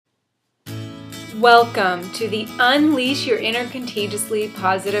Welcome to the Unleash Your Inner Contagiously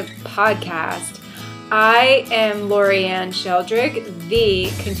Positive podcast. I am Lorianne Sheldrick, the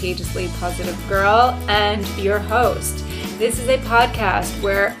Contagiously Positive Girl, and your host. This is a podcast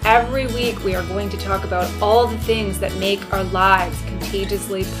where every week we are going to talk about all the things that make our lives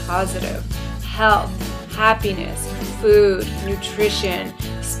contagiously positive. Health, happiness, food, nutrition,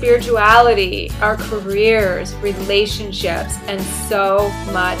 spirituality, our careers, relationships, and so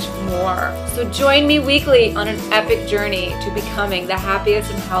much more. So join me weekly on an epic journey to becoming the happiest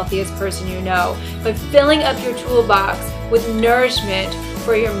and healthiest person you know by filling up your toolbox with nourishment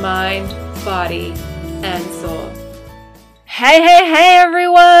for your mind, body, and soul. Hey,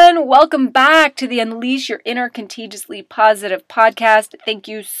 everyone. Welcome back to the Unleash Your Inner Contagiously Positive podcast. Thank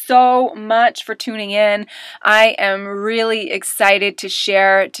you so much for tuning in. I am really excited to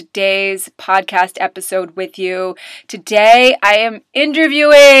share today's podcast episode with you. Today, I am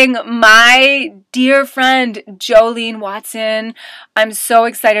interviewing my dear friend, Jolene Watson. I'm so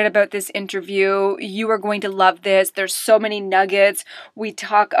excited about this interview. You are going to love this. There's so many nuggets. We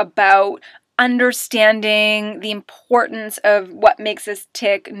talk about understanding the importance of what makes us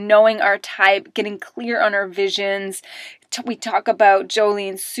tick, knowing our type, getting clear on our visions. We talk about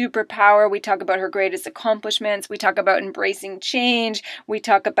Jolene's superpower. We talk about her greatest accomplishments. We talk about embracing change. We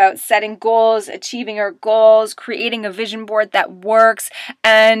talk about setting goals, achieving our goals, creating a vision board that works,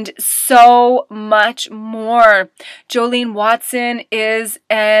 and so much more. Jolene Watson is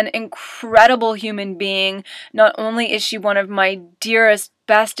an incredible human being. Not only is she one of my dearest,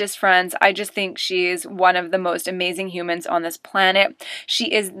 bestest friends, I just think she is one of the most amazing humans on this planet.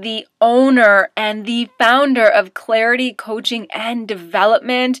 She is the owner and the founder of Clarity Coaching and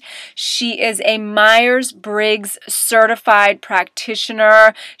Development. She is a Myers-Briggs certified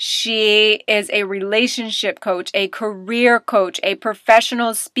practitioner. She is a relationship coach, a career coach, a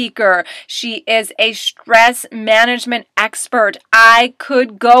professional speaker. She is a stress management expert. I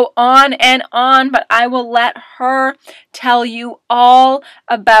could go on and on, but I will let her tell you all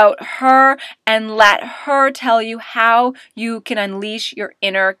about her and let her tell you how you can unleash your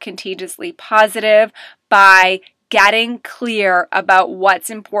inner contagiously positive by getting clear about what's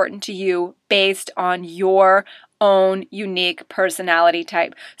important to you based on your own unique personality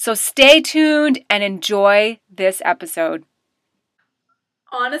type. So stay tuned and enjoy this episode.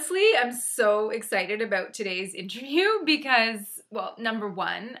 Honestly, I'm so excited about today's interview because, well, number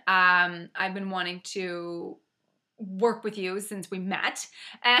one, I've been wanting to work with you since we met.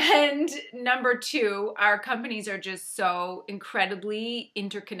 And number two, our companies are just so incredibly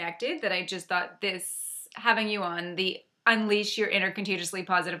interconnected that I just thought having you on the Unleash Your Inner Contagiously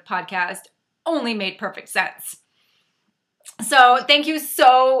Positive podcast only made perfect sense. So thank you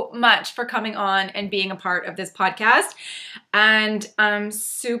so much for coming on and being a part of this podcast. And I'm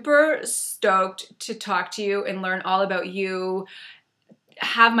super stoked to talk to you and learn all about you,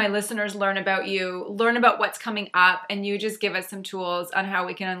 have my listeners learn about you, learn about what's coming up, and you just give us some tools on how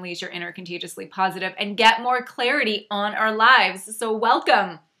we can unleash your inner contagiously positive and get more clarity on our lives. So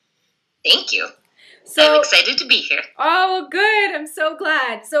welcome. Thank you. I'm excited to be here. Oh, good. I'm so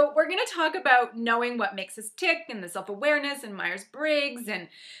glad. So we're going to talk about knowing what makes us tick and the self-awareness and Myers-Briggs and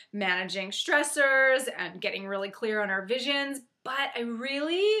managing stressors and getting really clear on our visions. But I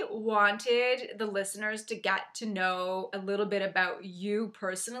really wanted the listeners to get to know a little bit about you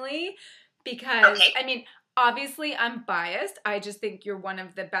personally because, obviously I'm biased. I just think you're one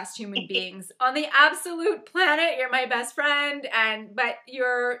of the best human beings on the absolute planet. You're my best friend, but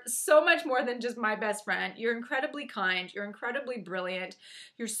you're so much more than just my best friend. You're incredibly kind. You're incredibly brilliant.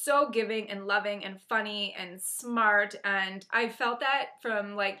 You're so giving and loving and funny and smart. And I felt that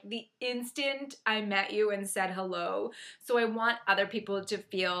from like the instant I met you and said hello. So I want other people to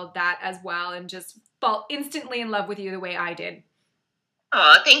feel that as well and just fall instantly in love with you the way I did.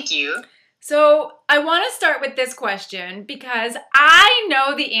 Oh, thank you. So I want to start with this question because I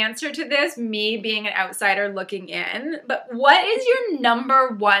know the answer to this, me being an outsider looking in, but what is your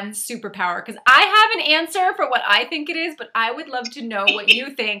number one superpower? Because I have an answer for what I think it is, but I would love to know what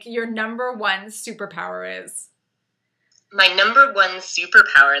you think your number one superpower is. My number one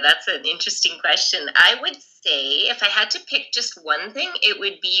superpower, that's an interesting question. I would say if I had to pick just one thing, it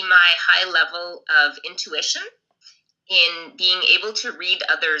would be my high level of intuition in being able to read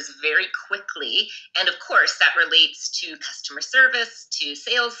others very quickly. And of course, that relates to customer service, to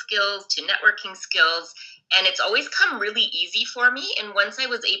sales skills, to networking skills. And it's always come really easy for me. And once I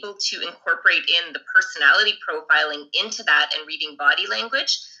was able to incorporate in the personality profiling into that and reading body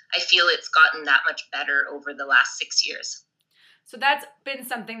language, I feel it's gotten that much better over the last 6 years. So that's been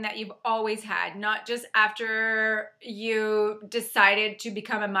something that you've always had, not just after you decided to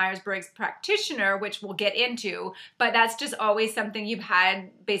become a Myers-Briggs practitioner, which we'll get into, but that's just always something you've had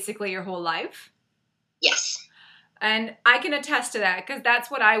basically your whole life? Yes. And I can attest to that because that's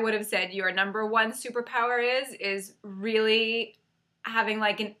what I would have said your number one superpower is really having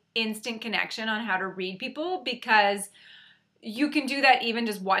like an instant connection on how to read people, because you can do that even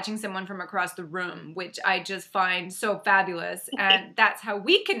just watching someone from across the room, which I just find so fabulous. And that's how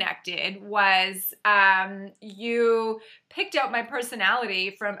we connected, was you picked out my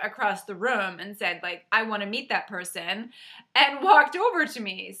personality from across the room and said, like, I want to meet that person, and walked over to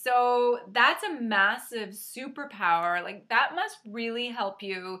me. So that's a massive superpower. Like, that must really help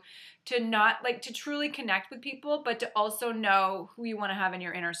you to not, like, to truly connect with people, but to also know who you want to have in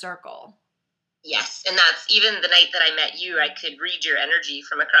your inner circle. Yes, and that's even the night that I met you, I could read your energy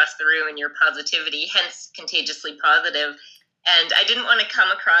from across the room and your positivity, hence contagiously positive. And I didn't want to come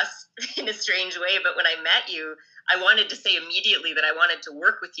across in a strange way, but when I met you, I wanted to say immediately that I wanted to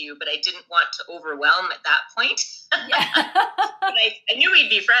work with you, but I didn't want to overwhelm at that point. Yeah. But I knew we'd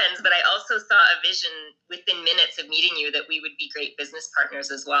be friends, but I also saw a vision within minutes of meeting you that we would be great business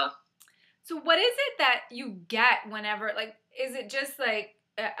partners as well. So what is it that you get whenever, like, is it just like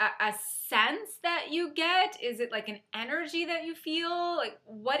a sense that you get? Is it like an energy that you feel? Like,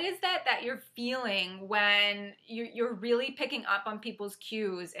 what is that you're feeling when you're really picking up on people's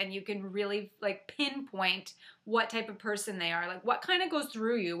cues and you can really like pinpoint what type of person they are? Like, what kind of goes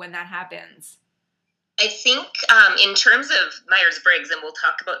through you when that happens? I think in terms of Myers-Briggs, and we'll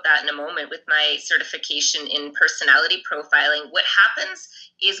talk about that in a moment with my certification in personality profiling, what happens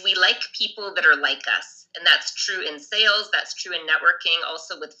is we like people that are like us. And that's true in sales, that's true in networking,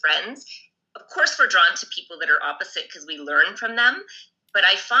 also with friends. Of course, we're drawn to people that are opposite because we learn from them. But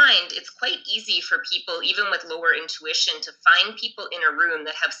I find it's quite easy for people, even with lower intuition, to find people in a room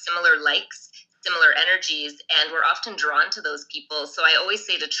that have similar likes, similar energies, and we're often drawn to those people. So I always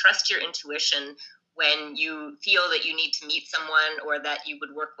say to trust your intuition when you feel that you need to meet someone or that you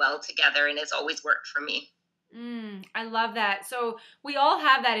would work well together, and it's always worked for me. I love that. So we all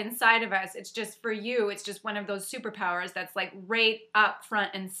have that inside of us. It's just for you, it's just one of those superpowers that's like right up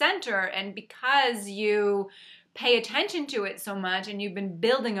front and center. And because you pay attention to it so much and you've been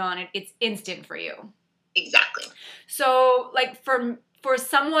building on it, it's instant for you. Exactly. So like for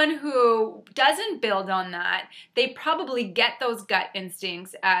someone who doesn't build on that, they probably get those gut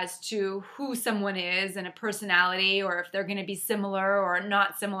instincts as to who someone is and a personality, or if they're going to be similar or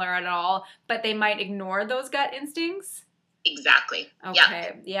not similar at all, but they might ignore those gut instincts. Exactly.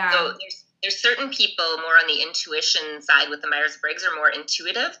 Okay. Yeah. So there's certain people more on the intuition side with the Myers-Briggs are more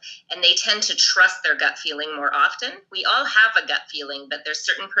intuitive, and they tend to trust their gut feeling more often. We all have a gut feeling, but there's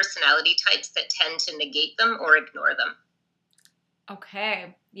certain personality types that tend to negate them or ignore them.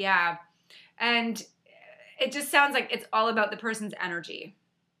 Okay. Yeah. And it just sounds like it's all about the person's energy.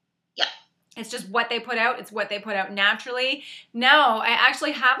 Yeah. It's just what they put out. It's what they put out naturally. Now, I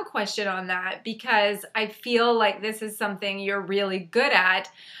actually have a question on that because I feel like this is something you're really good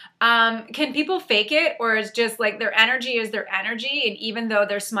at. Can people fake it, or is just like their energy is their energy, and even though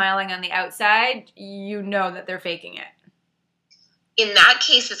they're smiling on the outside, you know that they're faking it? In that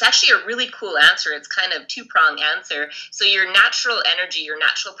case, it's actually a really cool answer. It's kind of two-prong answer. So your natural energy, your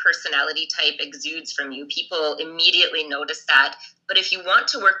natural personality type exudes from you. People immediately notice that. But if you want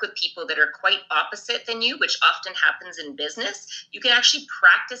to work with people that are quite opposite than you, which often happens in business, you can actually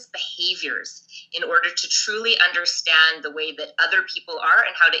practice behaviors in order to truly understand the way that other people are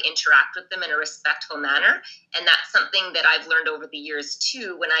and how to interact with them in a respectful manner. And that's something that I've learned over the years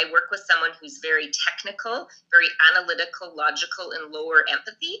too. When I work with someone who's very technical, very analytical, logical, and lower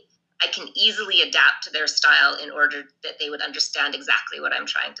empathy, I can easily adapt to their style in order that they would understand exactly what I'm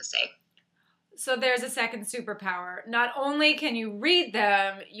trying to say. So there's a second superpower. Not only can you read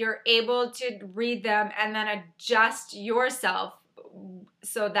them, you're able to read them and then adjust yourself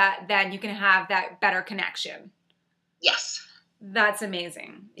so that then you can have that better connection. Yes. That's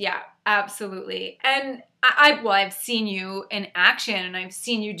amazing. Yeah, absolutely. And I've seen you in action, and I've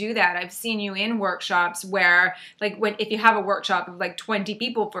seen you do that. I've seen you in workshops where, like, if you have a workshop of like 20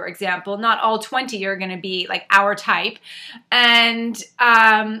 people, for example, not all 20 are going to be like our type. And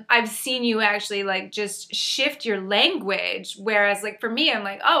I've seen you actually like just shift your language. Whereas like for me, I'm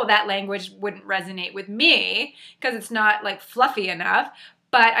like, oh, that language wouldn't resonate with me because it's not like fluffy enough.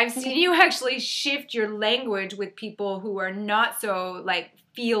 But I've seen you actually shift your language with people who are not so like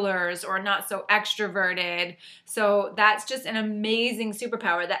feelers or not so extroverted. So that's just an amazing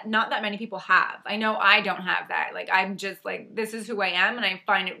superpower that not that many people have. I know I don't have that. Like, I'm just like, this is who I am, and I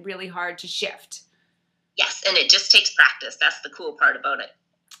find it really hard to shift. Yes, and it just takes practice. That's the cool part about it.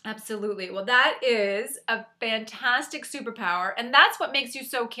 Absolutely. Well, that is a fantastic superpower. And that's what makes you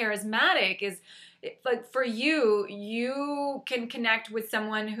so charismatic is like for you, you can connect with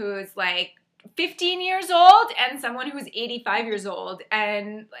someone who is like 15 years old and someone who's 85 years old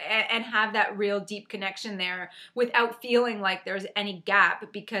and have that real deep connection there without feeling like there's any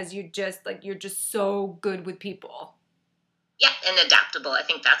gap because you're just so good with people. Yeah, and adaptable. I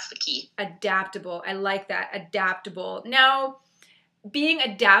think that's the key. Adaptable. I like that. Adaptable. Now, being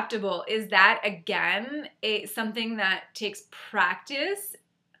adaptable, is that again something that takes practice?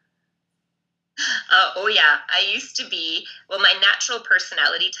 Oh yeah, I used to be, well, my natural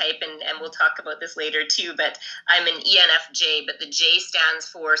personality type, and we'll talk about this later too, but I'm an ENFJ, but the J stands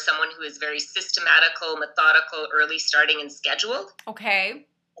for someone who is very systematical, methodical, early starting and scheduled. Okay.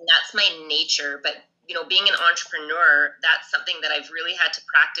 And that's my nature. But being an entrepreneur, that's something that I've really had to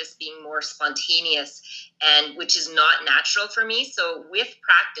practice being more spontaneous, and which is not natural for me. So with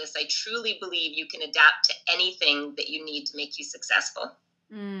practice, I truly believe you can adapt to anything that you need to make you successful.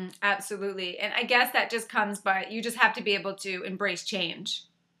 Absolutely. And I guess that just comes by, you just have to be able to embrace change.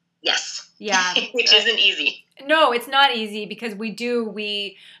 Yes. Yeah. Which isn't easy. No, it's not easy because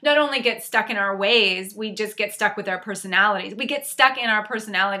we not only get stuck in our ways, we just get stuck with our personalities. We get stuck in our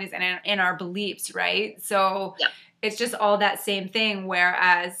personalities and in our beliefs, right? So yeah. It's just all that same thing.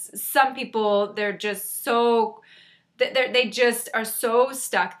 Whereas some people, they're just so, they just are so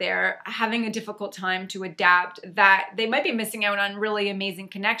stuck there having a difficult time to adapt that they might be missing out on really amazing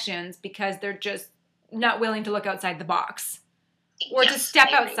connections because they're just not willing to look outside the box. Or to step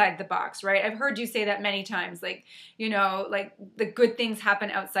outside the box, right? I've heard you say that many times. Like, like the good things happen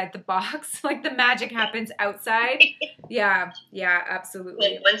outside the box. Like the magic happens outside. Yeah,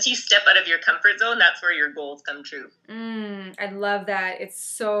 absolutely. Once you step out of your comfort zone, that's where your goals come true. I love that. It's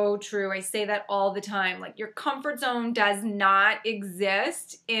so true. I say that all the time. Like your comfort zone does not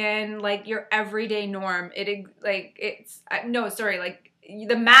exist in like your everyday norm.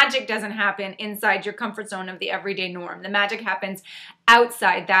 The magic doesn't happen inside your comfort zone of the everyday norm. The magic happens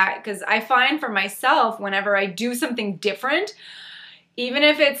outside that, because I find for myself, whenever I do something different, even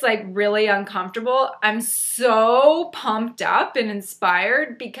if it's like really uncomfortable, I'm so pumped up and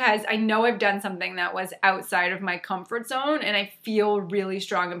inspired because I know I've done something that was outside of my comfort zone and I feel really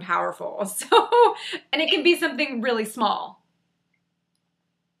strong and powerful. So, and it can be something really small.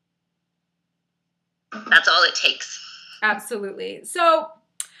 That's all it takes. Absolutely. So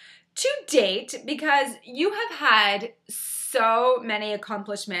to date, because you have had so many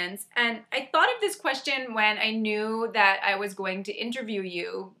accomplishments, and I thought of this question when I knew that I was going to interview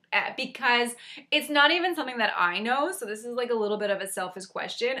you because it's not even something that I know. So this is like a little bit of a selfish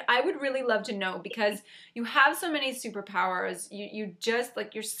question. I would really love to know because you have so many superpowers. You just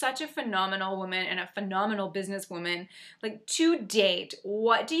like, you're such a phenomenal woman and a phenomenal businesswoman. Like to date,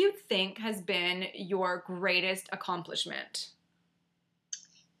 what do you think has been your greatest accomplishment?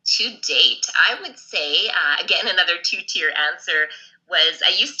 To date, I would say, again, another two-tier answer was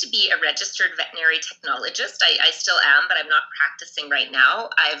I used to be a registered veterinary technologist. I still am, but I'm not practicing right now.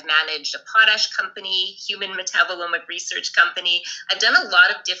 I've managed a potash company, human metabolomic research company. I've done a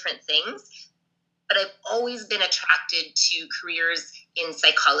lot of different things, but I've always been attracted to careers in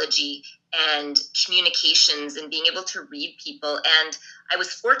psychology and communications and being able to read people. And I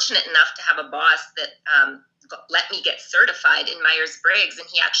was fortunate enough to have a boss that let me get certified in Myers-Briggs, and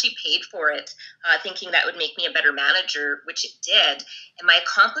he actually paid for it, thinking that would make me a better manager, which it did. And my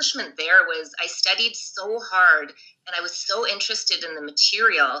accomplishment there was I studied so hard and I was so interested in the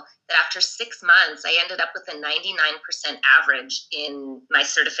material that after 6 months, I ended up with a 99% average in my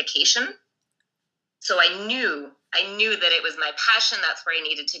certification. So I knew that it was my passion. That's where I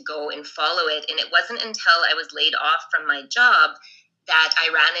needed to go and follow it. And it wasn't until I was laid off from my job that I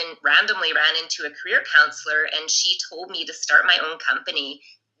randomly ran into a career counselor, and she told me to start my own company,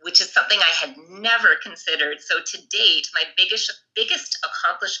 which is something I had never considered. So to date, my biggest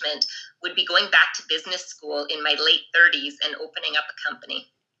accomplishment would be going back to business school in my late 30s and opening up a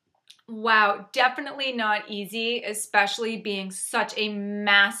company. Wow, definitely not easy, especially being such a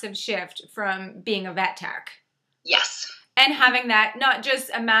massive shift from being a vet tech. Yes. And having that, not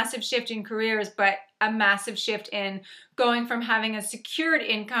just a massive shift in careers, but a massive shift in going from having a secured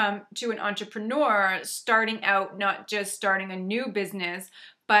income to an entrepreneur, starting out, not just starting a new business,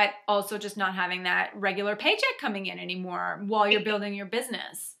 but also just not having that regular paycheck coming in anymore while you're building your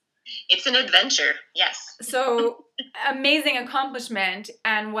business. It's an adventure, yes. So amazing accomplishment.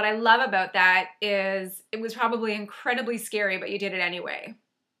 And what I love about that is it was probably incredibly scary, but you did it anyway.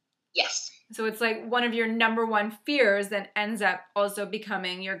 Yes. So it's like one of your number one fears that ends up also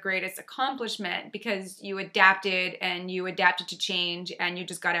becoming your greatest accomplishment because you adapted to change and you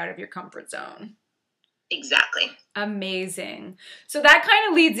just got out of your comfort zone. Exactly. Amazing. So that kind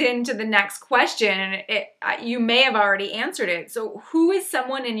of leads into the next question. You may have already answered it. So who is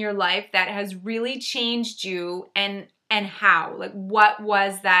someone in your life that has really changed you and how? Like, what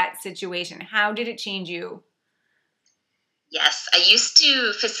was that situation? How did it change you? Yes, I used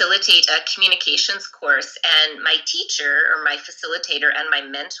to facilitate a communications course, and my teacher or my facilitator and my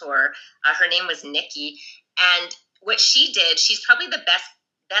mentor, her name was Nikki. And what she did, she's probably the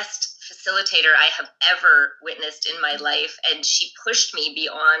best facilitator I have ever witnessed in my life. And she pushed me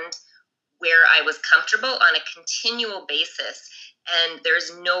beyond where I was comfortable on a continual basis. And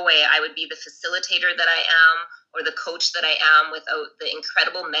there's no way I would be the facilitator that I am or the coach that I am without the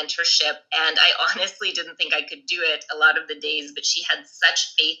incredible mentorship. And I honestly didn't think I could do it a lot of the days, but she had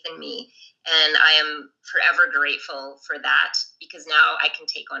such faith in me. And I am forever grateful for that because now I can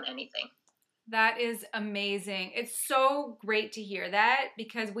take on anything. That is amazing. It's so great to hear that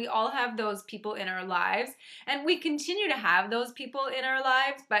because we all have those people in our lives and we continue to have those people in our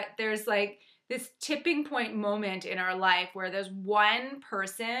lives, but there's like this tipping point moment in our life where there's one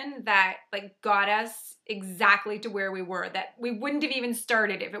person that like got us exactly to where we were, that we wouldn't have even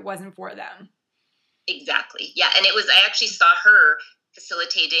started if it wasn't for them. Exactly. Yeah. And I actually saw her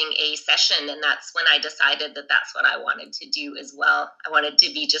facilitating a session, and that's when I decided that that's what I wanted to do as well. I wanted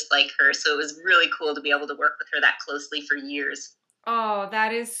to be just like her. So it was really cool to be able to work with her that closely for years. Oh,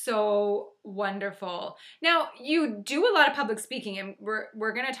 that is so wonderful. Now, you do a lot of public speaking, and we're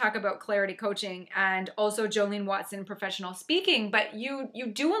going to talk about Clarity Coaching and also Jolene Watson professional speaking, but you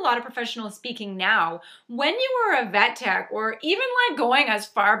do a lot of professional speaking now. When you were a vet tech, or even like going as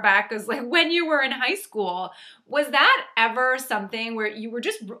far back as like when you were in high school, was that ever something where you were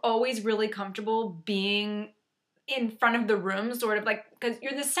just always really comfortable being in front of the room, sort of like, because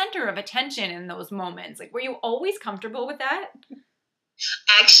you're the center of attention in those moments? Like, were you always comfortable with that?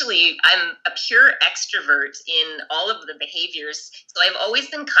 Actually, I'm a pure extrovert in all of the behaviors. So I've always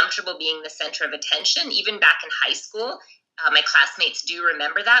been comfortable being the center of attention, even back in high school. My classmates do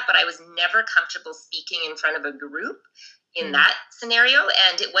remember that, but I was never comfortable speaking in front of a group in that scenario.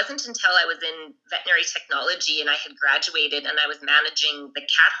 And it wasn't until I was in veterinary technology and I had graduated and I was managing the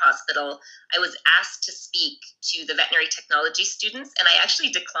cat hospital, I was asked to speak to the veterinary technology students, and I actually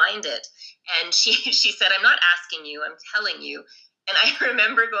declined it. And she said, "I'm not asking you, I'm telling you." And I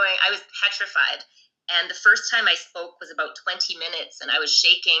remember I was petrified. And the first time I spoke was about 20 minutes and I was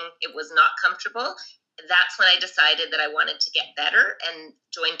shaking. It was not comfortable. That's when I decided that I wanted to get better and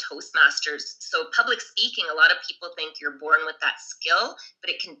join Toastmasters. So public speaking, a lot of people think you're born with that skill, but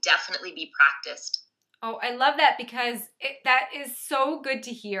it can definitely be practiced. Oh, I love that because that is so good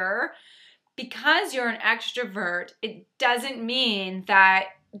to hear. Because you're an extrovert, it doesn't mean that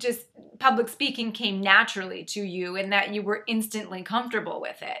just public speaking came naturally to you and that you were instantly comfortable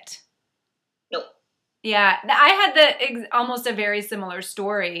with it. Nope. Yeah, I had almost a very similar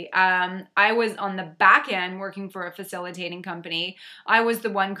story. I was on the back end working for a facilitating company. I was the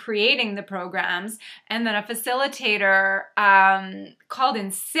one creating the programs, and then a facilitator called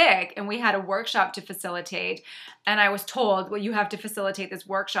in sick, and we had a workshop to facilitate. And I was told, well, you have to facilitate this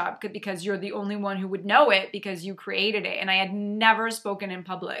workshop because you're the only one who would know it because you created it. And I had never spoken in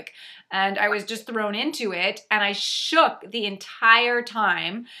public. And I was just thrown into it, and I shook the entire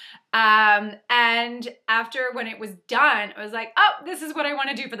time. And after, when it was done, I was like, oh, this is what I want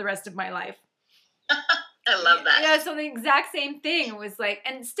to do for the rest of my life. I love that. Yeah, so the exact same thing. It was like,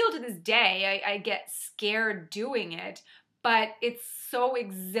 and still to this day, I get scared doing it, but it's so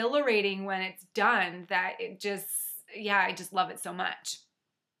exhilarating when it's done that I just love it so much.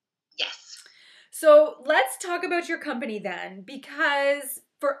 Yes. So let's talk about your company then, because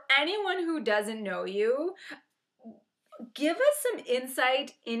for anyone who doesn't know you, give us some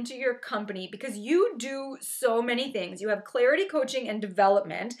insight into your company, because you do so many things. You have Clarity Coaching and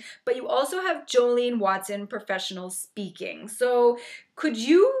Development, but you also have Jolene Watson Professional Speaking. So could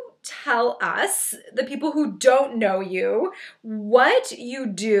you tell us, the people who don't know you, what you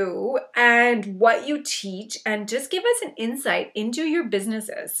do and what you teach, and just give us an insight into your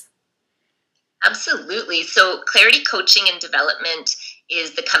businesses? Absolutely. So Clarity Coaching and Development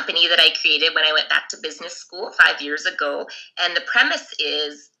is the company that I created when I went back to business school 5 years ago. And the premise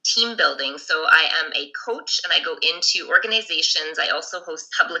is team building. So I am a coach and I go into organizations. I also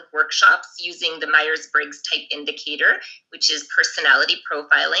host public workshops using the Myers-Briggs Type Indicator, which is personality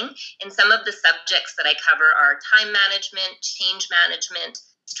profiling. And some of the subjects that I cover are time management, change management,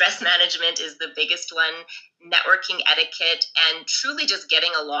 Stress management is the biggest one, networking etiquette, and truly just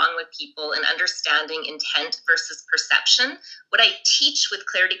getting along with people and understanding intent versus perception. What I teach with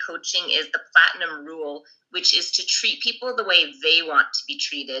clarity coaching is the platinum rule, which is to treat people the way they want to be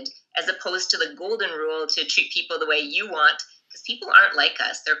treated, as opposed to the golden rule to treat people the way you want, because people aren't like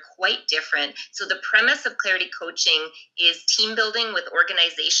us. They're quite different. So the premise of clarity coaching is team building with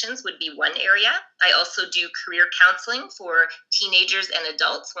organizations would be one area. I also do career counseling for teenagers and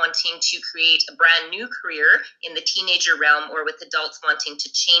adults wanting to create a brand new career in the teenager realm, or with adults wanting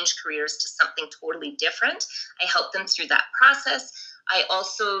to change careers to something totally different. I help them through that process. I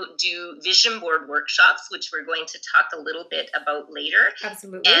also do vision board workshops, which we're going to talk a little bit about later.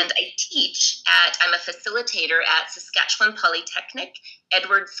 Absolutely. And I'm a facilitator at Saskatchewan Polytechnic,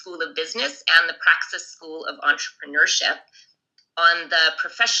 Edwards School of Business, and the Praxis School of Entrepreneurship. On the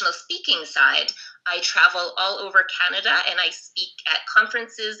professional speaking side, I travel all over Canada and I speak at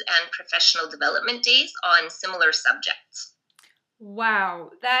conferences and professional development days on similar subjects.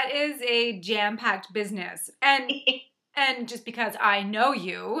 Wow, that is a jam-packed business. And just because I know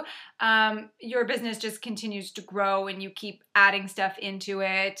you, your business just continues to grow and you keep adding stuff into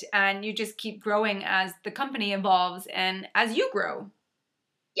it and you just keep growing as the company evolves and as you grow.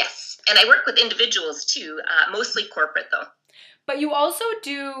 Yes. And I work with individuals too, mostly corporate though. But you also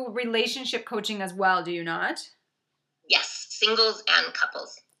do relationship coaching as well, do you not? Yes. Singles and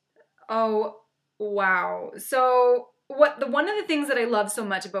couples. Oh, wow. So one of the things that I love so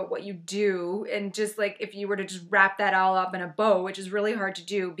much about what you do, and just like if you were to just wrap that all up in a bow, which is really hard to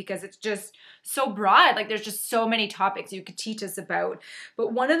do because it's just so broad, like there's just so many topics you could teach us about.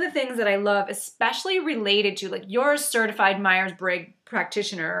 But one of the things that I love, especially related to, like, you're a certified Myers-Briggs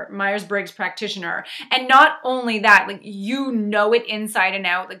practitioner, and not only that, like, you know it inside and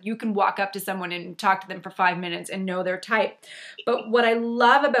out. Like, you can walk up to someone and talk to them for 5 minutes and know their type. But what I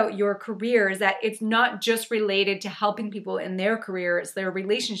love about your career is that it's not just related to helping people in their careers, their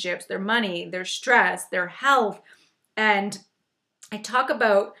relationships, their money, their stress, their health. And I talk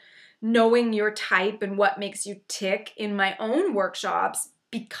about knowing your type and what makes you tick in my own workshops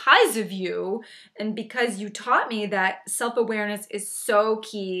because of you, and because you taught me that self-awareness is so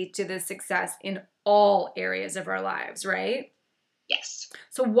key to the success in all areas of our lives, right? Yes.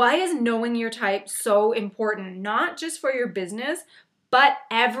 So why is knowing your type so important, not just for your business, but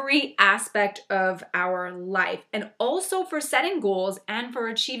every aspect of our life, and also for setting goals and for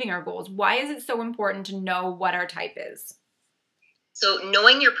achieving our goals? Why is it so important to know what our type is? So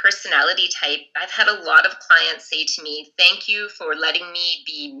knowing your personality type, I've had a lot of clients say to me, thank you for letting me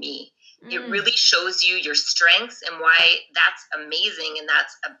be me. It really shows you your strengths and why that's amazing and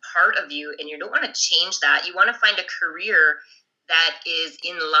that's a part of you, and you don't want to change that. You want to find a career that is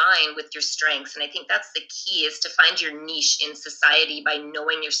in line with your strengths. And I think that's the key, is to find your niche in society by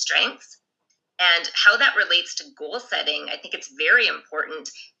knowing your strengths. And how that relates to goal setting, I think it's very important,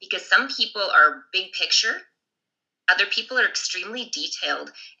 because some people are big picture, other people are extremely detailed,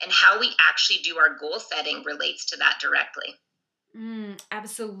 and how we actually do our goal setting relates to that directly.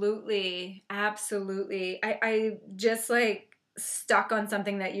 Absolutely. Absolutely. I just like stuck on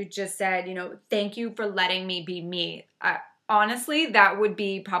something that you just said, thank you for letting me be me. Honestly, that would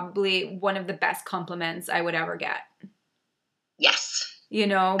be probably one of the best compliments I would ever get. Yes.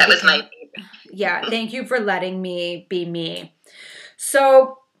 That was my favorite. Yeah, thank you for letting me be me.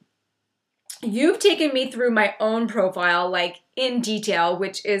 So you've taken me through my own profile, like in detail,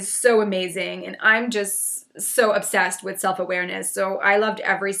 which is so amazing. And I'm just so obsessed with self-awareness. So I loved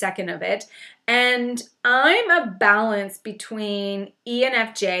every second of it. And I'm a balance between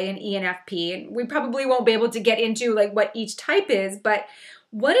ENFJ and ENFP. And we probably won't be able to get into like what each type is, but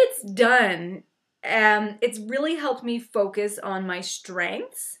what it's done, it's really helped me focus on my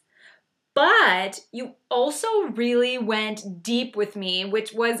strengths. But you also really went deep with me,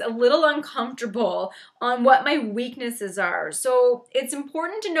 which was a little uncomfortable, on what my weaknesses are. So it's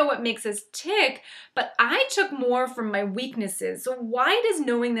important to know what makes us tick, but I took more from my weaknesses. So why does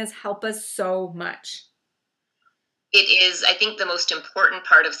knowing this help us so much? It is, I think, the most important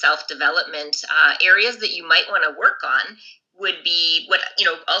part of self-development. Areas that you might want to work on would be what,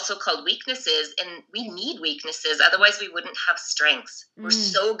 also called weaknesses. And we need weaknesses. Otherwise, we wouldn't have strengths. We're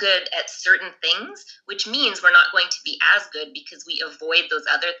so good at certain things, which means we're not going to be as good because we avoid those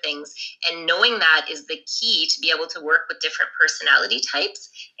other things. And knowing that is the key to be able to work with different personality types.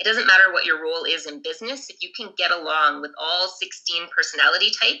 It doesn't matter what your role is in business. If you can get along with all 16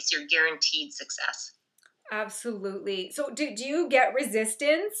 personality types, you're guaranteed success. Absolutely. So do you get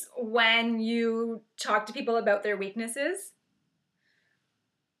resistance when you talk to people about their weaknesses?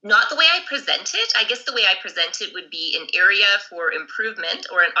 Not the way I present it. I guess the way I present it would be an area for improvement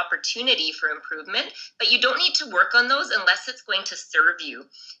or an opportunity for improvement, but you don't need to work on those unless it's going to serve you.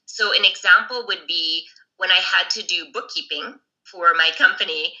 So an example would be when I had to do bookkeeping for my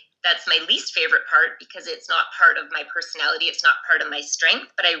company. That's my least favorite part because it's not part of my personality. It's not part of my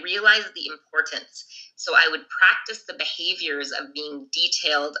strength, but I realized the importance. So I would practice the behaviors of being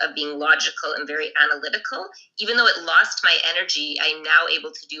detailed, of being logical and very analytical. Even though it lost my energy, I'm now able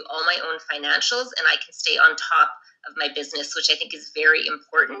to do all my own financials and I can stay on top of my business, which I think is very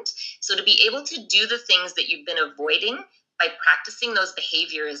important. So to be able to do the things that you've been avoiding by practicing those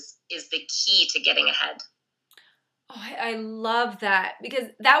behaviors is the key to getting ahead. Oh, I love that, because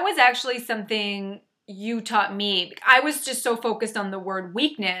that was actually something you taught me. I was just so focused on the word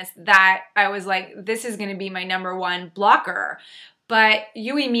weakness that I was like, this is going to be my number one blocker. But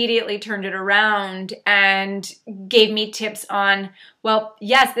you immediately turned it around and gave me tips on, well,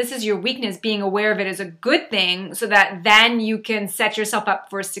 yes, this is your weakness. Being aware of it is a good thing so that then you can set yourself up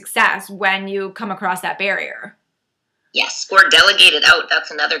for success when you come across that barrier. Yes, or delegate it out.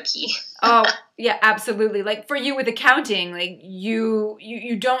 That's another key. Oh, yeah, absolutely. Like for you with accounting, like you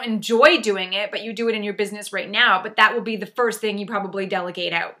don't enjoy doing it, but you do it in your business right now. But that will be the first thing you probably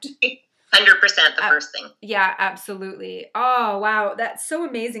delegate out. 100% the first thing. Yeah, absolutely. Oh, wow. That's so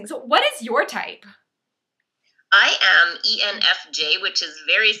amazing. So what is your type? I am ENFJ, which is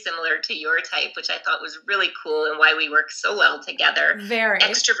very similar to your type, which I thought was really cool and why we work so well together. Very.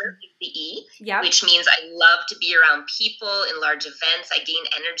 Extrovert is the E, yep. Which means I love to be around people in large events. I gain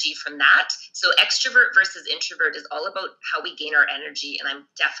energy from that. So extrovert versus introvert is all about how we gain our energy, and I'm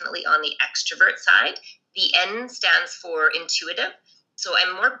definitely on the extrovert side. The N stands for intuitive. So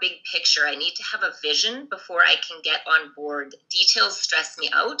I'm more big picture. I need to have a vision before I can get on board. Details stress me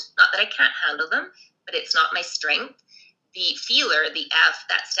out. Not that I can't handle them, but it's not my strength. The feeler, the F,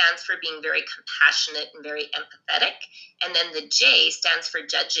 that stands for being very compassionate and very empathetic. And then the J stands for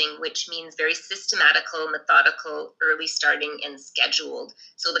judging, which means very systematical, methodical, early starting, and scheduled.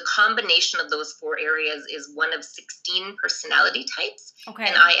 So the combination of those 4 areas is one of 16 personality types. Okay.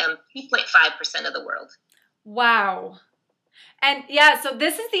 And I am 2.5% of the world. Wow. And yeah, so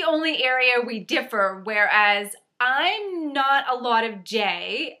this is the only area we differ, whereas I'm not a lot of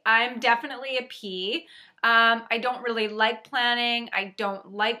J. I'm definitely a P. I don't really like planning. I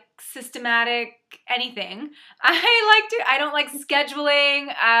don't like systematic anything. I don't like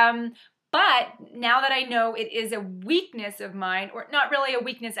scheduling. But now that I know it is a weakness of mine, or not really a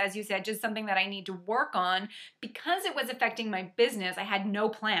weakness, as you said, just something that I need to work on, because it was affecting my business, I had no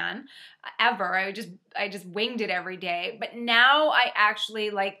plan ever. I just winged it every day. But now I actually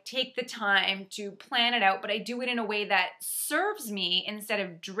like take the time to plan it out, but I do it in a way that serves me instead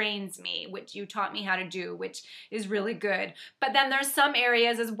of drains me, which you taught me how to do, which is really good. But then there's some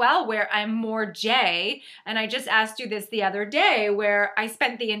areas as well where I'm more J, and I just asked you this the other day, where I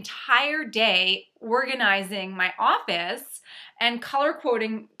spent the entire day organizing my office and color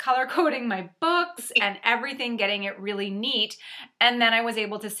coding my books and everything, getting it really neat. And then I was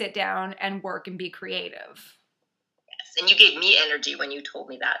able to sit down and work and be creative. Yes, and you gave me energy when you told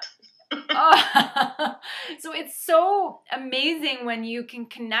me that. Oh, so it's so amazing when you can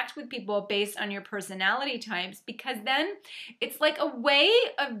connect with people based on your personality types, because then it's like a way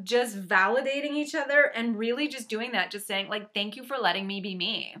of just validating each other and really just doing that, just saying like, thank you for letting me be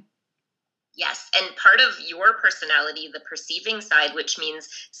me. Yes, and part of your personality, the perceiving side, which means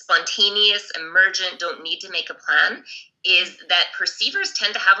spontaneous, emergent, don't need to make a plan, is that perceivers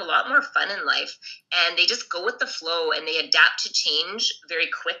tend to have a lot more fun in life, and they just go with the flow and they adapt to change very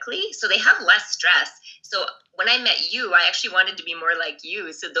quickly, so they have less stress. So when I met you, I actually wanted to be more like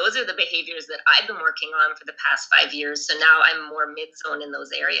you. So those are the behaviors that I've been working on for the past 5 years. So now I'm more mid-zone in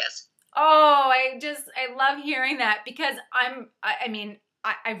those areas. Oh, I love hearing that, because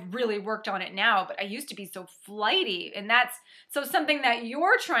I've really worked on it now, but I used to be so flighty. And that's so something that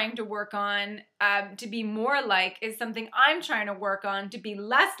you're trying to work on to be more like is something I'm trying to work on to be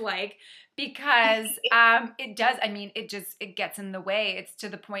less like, because it gets in the way. It's to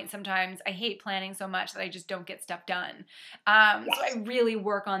the point sometimes I hate planning so much that I just don't get stuff done. So I really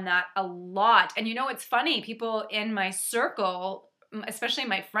work on that a lot. And it's funny, people in my circle, especially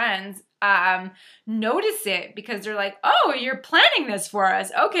my friends, notice it, because they're like, oh, you're planning this for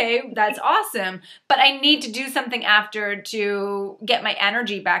us. Okay, that's awesome. But I need to do something after to get my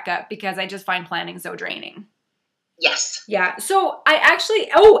energy back up, because I just find planning so draining. Yes. Yeah. So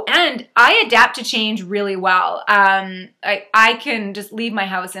and I adapt to change really well. I can just leave my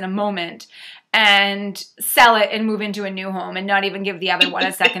house in a moment. and sell it and move into a new home and not even give the other one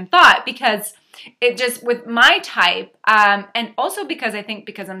a second thought, because it just, with my type, and also because I think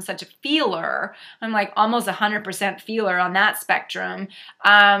because I'm such a feeler, I'm like almost 100% feeler on that spectrum.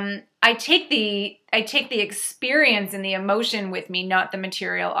 I take the experience and the emotion with me, not the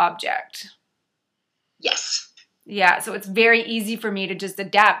material object. Yes. Yeah, so it's very easy for me to just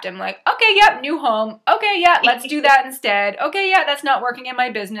adapt. I'm like, okay, yep, new home. Okay, yeah, let's do that instead. Okay, yeah, that's not working in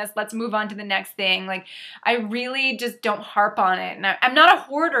my business. Let's move on to the next thing. Like, I really just don't harp on it. And I'm not a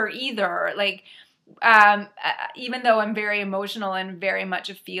hoarder either. Like, even though I'm very emotional and very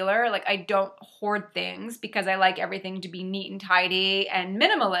much a feeler, like, I don't hoard things because I like everything to be neat and tidy and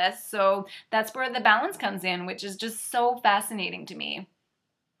minimalist. So that's where the balance comes in, which is just so fascinating to me.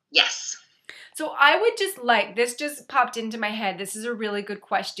 Yes. So I would just like, this just popped into my head. This is a really good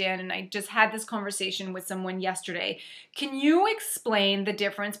question, and I just had this conversation with someone yesterday. Can you explain the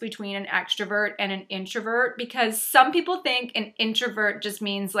difference between an extrovert and an introvert? Because some people think an introvert just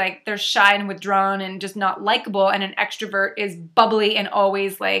means like they're shy and withdrawn and just not likable, and an extrovert is bubbly and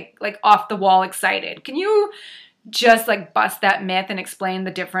always like off the wall excited. Can you just like bust that myth and explain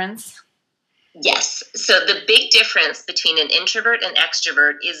the difference? Yes. So the big difference between an introvert and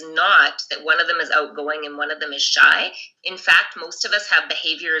extrovert is not that one of them is outgoing and one of them is shy. In fact, most of us have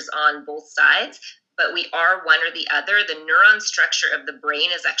behaviors on both sides, but we are one or the other. The neuron structure of the brain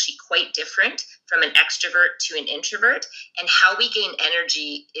is actually quite different from an extrovert to an introvert, and how we gain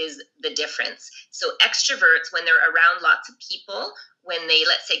energy is the difference. So extroverts, when they're around lots of people, when they,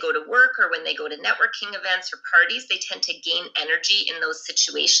 let's say, go to work or when they go to networking events or parties, they tend to gain energy in those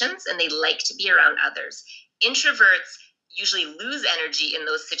situations and they like to be around others. Introverts usually lose energy in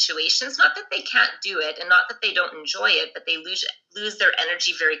those situations, not that they can't do it and not that they don't enjoy it, but they lose their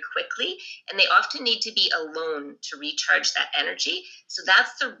energy very quickly, and they often need to be alone to recharge that energy. So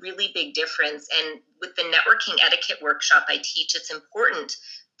that's the really big difference. And with the networking etiquette workshop I teach, it's important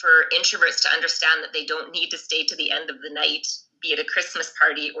for introverts to understand that they don't need to stay to the end of the night, be it a Christmas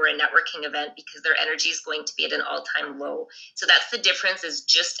party or a networking event, because their energy is going to be at an all-time low. So that's the difference, is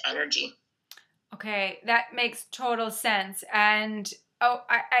just energy. Okay, that makes total sense. And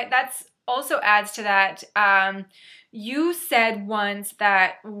that's also adds to that. You said once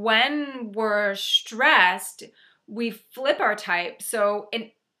that when we're stressed, we flip our type. So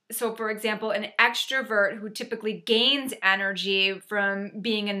for example, an extrovert who typically gains energy from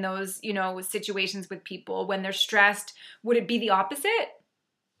being in those, situations with people, when they're stressed, would it be the opposite?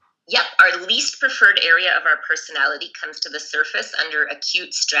 Yep, our least preferred area of our personality comes to the surface under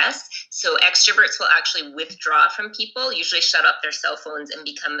acute stress. So extroverts will actually withdraw from people, usually shut off their cell phones and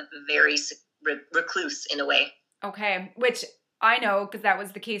become very recluse in a way. Okay, which I know because that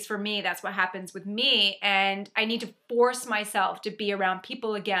was the case for me. That's what happens with me. And I need to force myself to be around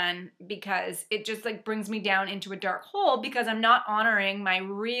people again because it just like brings me down into a dark hole because I'm not honoring my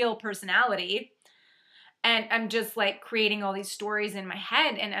real personality. And I'm just like creating all these stories in my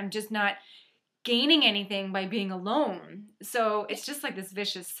head and I'm just not gaining anything by being alone. So it's just like this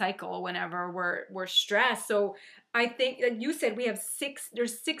vicious cycle whenever we're stressed. So I think that you said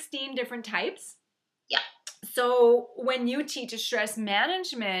there's 16 different types. Yeah. So when you teach a stress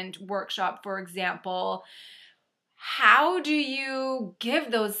management workshop, for example, how do you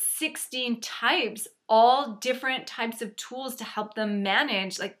give those 16 types all different types of tools to help them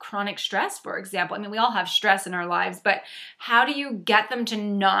manage like chronic stress, for example? I mean, we all have stress in our lives, but how do you get them to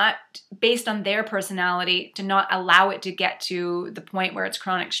not, based on their personality, to not allow it to get to the point where it's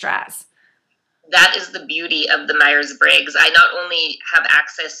chronic stress? That is the beauty of the Myers-Briggs. I not only have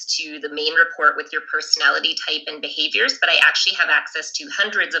access to the main report with your personality type and behaviors, but I actually have access to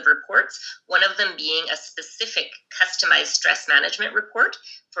hundreds of reports, one of them being a specific customized stress management report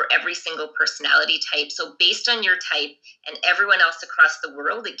for every single personality type. So based on your type and everyone else across the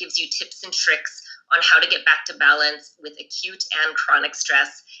world, it gives you tips and tricks on how to get back to balance with acute and chronic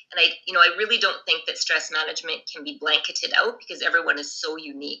stress. And I really don't think that stress management can be blanketed out because everyone is so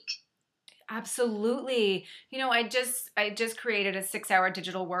unique. Absolutely. I just created a 6-hour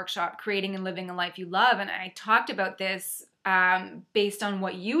digital workshop, Creating and Living a Life You Love. And I talked about this based on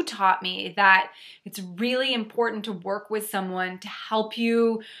what you taught me, that it's really important to work with someone to help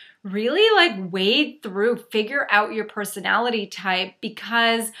you really like wade through, figure out your personality type,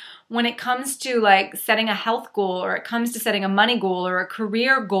 because when it comes to like setting a health goal or it comes to setting a money goal or a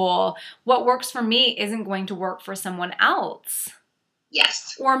career goal, what works for me isn't going to work for someone else.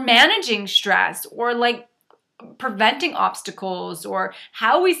 Yes. Or managing stress, or like preventing obstacles, or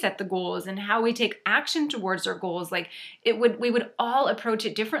how we set the goals and how we take action towards our goals. Like we would all approach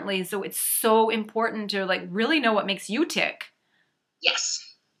it differently. So it's so important to like really know what makes you tick.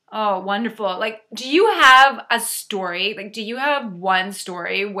 Yes. Oh, wonderful. Like, do you have a story? Like, do you have one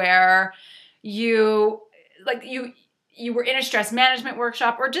story where you, like, you were in a stress management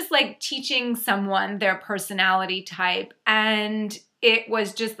workshop or just like teaching someone their personality type and it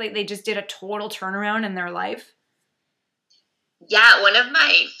was just like they just did a total turnaround in their life? Yeah, one of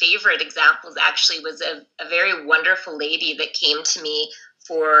my favorite examples actually was a very wonderful lady that came to me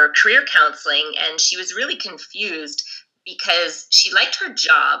for career counseling, and she was really confused because she liked her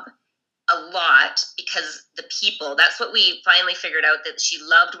job a lot because the people, that's what we finally figured out, that she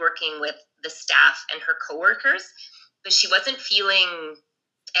loved working with the staff and her coworkers, but she wasn't feeling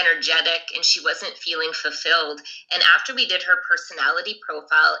energetic and she wasn't feeling fulfilled. And after we did her personality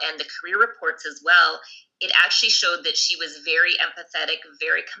profile and the career reports as well, it actually showed that she was very empathetic,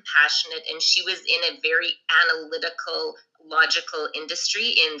 very compassionate, and she was in a very analytical, logical industry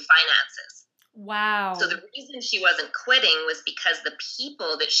in finances. So Wow. the reason she wasn't quitting was because the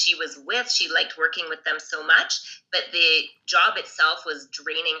people that she was with, she liked working with them so much, but the job itself was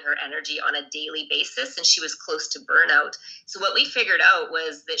draining her energy on a daily basis and she was close to burnout. So what we figured out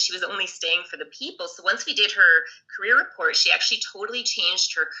was that she was only staying for the people. So once we did her career report, she actually totally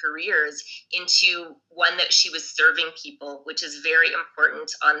changed her careers into one that she was serving people, which is very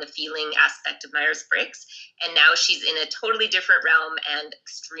important on the feeling aspect of Myers-Briggs. And now she's in a totally different realm and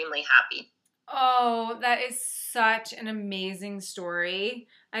extremely happy. Oh, that is such an amazing story.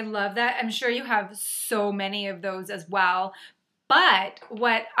 I love that. I'm sure you have so many of those as well. But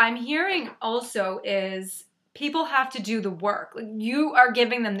what I'm hearing also is people have to do the work. Like you are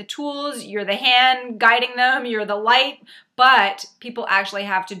giving them the tools, you're the hand guiding them, you're the light, but people actually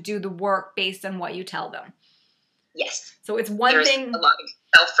have to do the work based on what you tell them. Yes. So it's one There's a thing lot of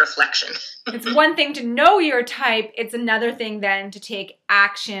self-reflection. it's one thing to know your type, it's another thing then to take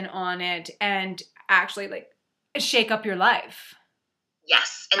action on it and actually like shake up your life.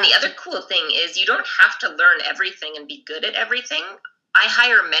 Yes. And the other cool thing is you don't have to learn everything and be good at everything. I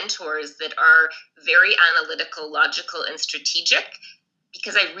hire mentors that are very analytical, logical, and strategic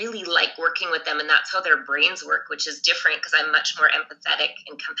because I really like working with them and that's how their brains work, which is different because I'm much more empathetic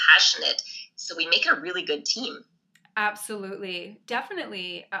and compassionate. So we make a really good team. Absolutely.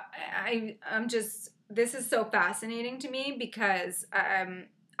 Definitely. I'm just, this is so fascinating to me because I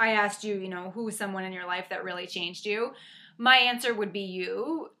asked you, you know, who's someone in your life that really changed you? My answer would be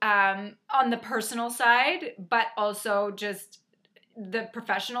you on the personal side, but also just the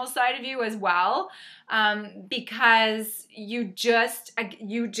professional side of you as well, because you just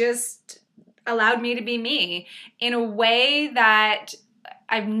allowed me to be me in a way that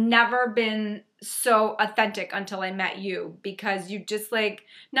I've never been so authentic until I met you because you just like,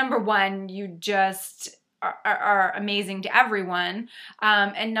 number one, you just are amazing to everyone.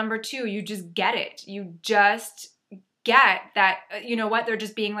 And number two, you just get it. You just get that, you know what, they're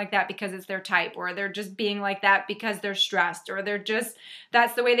just being like that because it's their type, or they're just being like that because they're stressed, or they're just,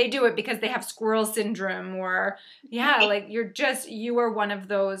 that's the way they do it because they have squirrel syndrome, or yeah, like you are one of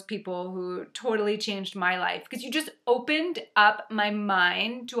those people who totally changed my life because you just opened up my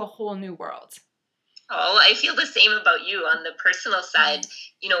mind to a whole new world. Oh, I feel the same about you on the personal side.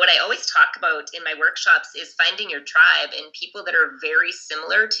 You know, what I always talk about in my workshops is finding your tribe and people that are very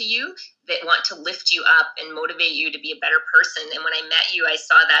similar to you that want to lift you up and motivate you to be a better person. And when I met you, I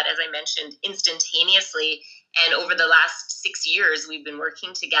saw that, as I mentioned, instantaneously. And over the last 6 years, we've been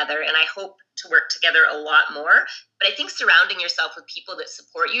working together, and I hope to work together a lot more. But I think surrounding yourself with people that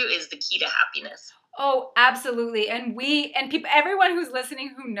support you is the key to happiness. Oh, absolutely. And people, everyone who's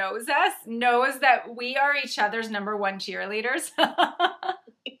listening who knows us knows that we are each other's number one cheerleaders.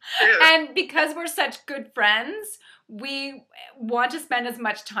 True. And because we're such good friends, we want to spend as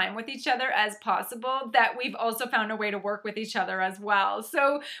much time with each other as possible, that we've also found a way to work with each other as well.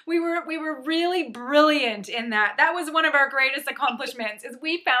 So we were really brilliant in that. That was one of our greatest accomplishments, is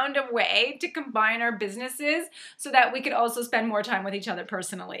we found a way to combine our businesses so that we could also spend more time with each other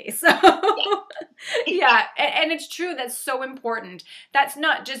personally. So yeah, and it's true. That's so important. That's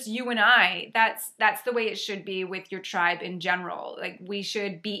not just you and I. That's the way it should be with your tribe in general. Like we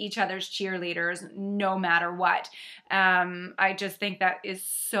should be each other's cheerleaders no matter what. I just think that is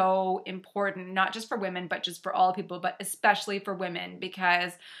so important, not just for women, but just for all people, but especially for women,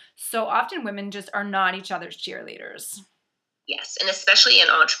 because so often women just are not each other's cheerleaders. Yes, and especially in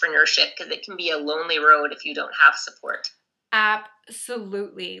entrepreneurship, because it can be a lonely road if you don't have support.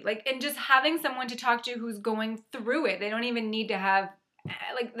 Absolutely. Like, and just having someone to talk to who's going through it. They don't even need to have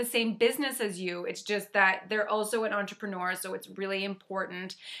like the same business as you. It's just that they're also an entrepreneur, so it's really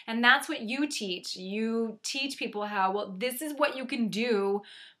important. And that's what you teach. You teach people how, well, this is what you can do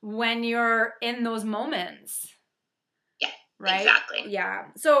when you're in those moments. Yeah. right? Exactly. Yeah.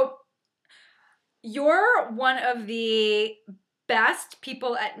 So you're one of the best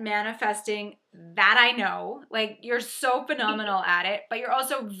people at manifesting that I know. Like, you're so phenomenal at it, but you're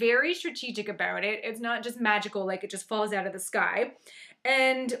also very strategic about it. It's not just magical, like it just falls out of the sky.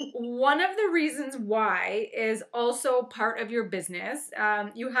 And one of the reasons why is also part of your business.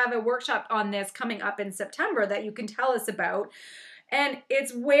 You have a workshop on this coming up in September that you can tell us about. And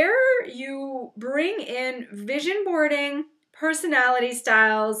it's where you bring in vision boarding, personality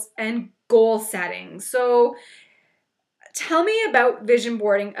styles, and goal setting. So tell me about vision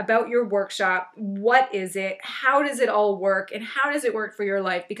boarding, about your workshop. What is it? How does it all work? And how does it work for your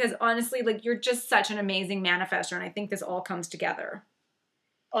life? Because honestly, like, you're just such an amazing manifestor, and I think this all comes together.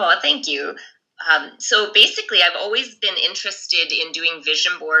 Oh, thank you. So basically, I've always been interested in doing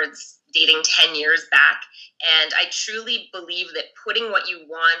vision boards dating 10 years back. And I truly believe that putting what you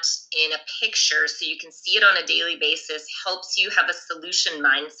want in a picture so you can see it on a daily basis helps you have a solution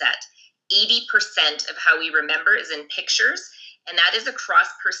mindset. 80% of how we remember is in pictures, and that is across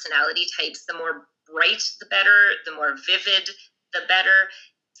personality types. The more bright, the better, the more vivid, the better.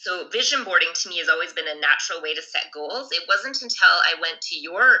 So vision boarding to me has always been a natural way to set goals. It wasn't until I went to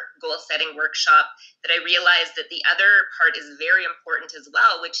your goal setting workshop that I realized that the other part is very important as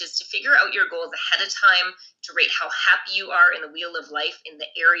well, which is to figure out your goals ahead of time, to rate how happy you are in the wheel of life in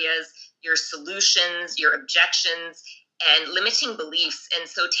the areas, your solutions, your objections, and limiting beliefs. And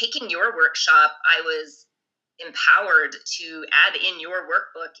so taking your workshop, I was empowered to add in your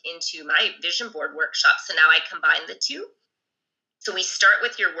workbook into my vision board workshop. So now I combine the two. So we start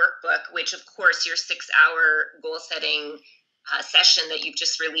with your workbook, which of course your 6-hour goal setting session that you've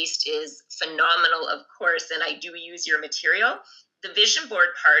just released is phenomenal, of course, and I do use your material. The vision board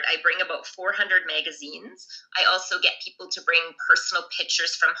part, I bring about 400 magazines. I also get people to bring personal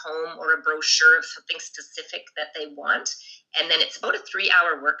pictures from home or a brochure of something specific that they want. And then it's about a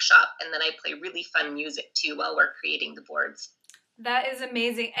 3-hour workshop. And then I play really fun music too while we're creating the boards. That is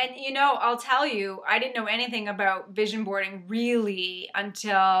amazing. And I'll tell you, I didn't know anything about vision boarding really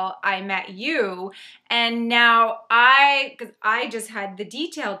until I met you. And now because I just had the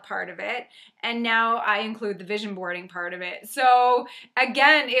detailed part of it, and now I include the vision boarding part of it. So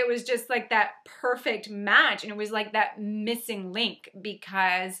again, it was just like that perfect match. And it was like that missing link,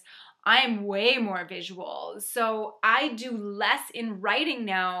 because I'm way more visual. So I do less in writing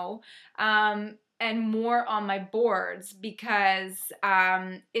now, and more on my boards, because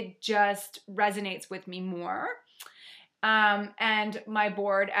it just resonates with me more. And my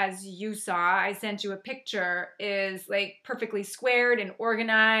board, as you saw, I sent you a picture, is like perfectly squared and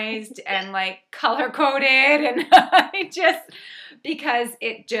organized and like color coded, and because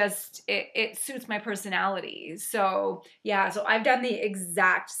it suits my personality. So yeah, so I've done the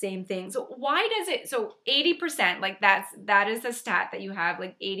exact same thing. So why does it, so 80%, like that is the stat that you have,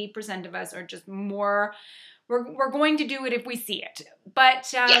 like 80% of us are just more, we're going to do it if we see it. But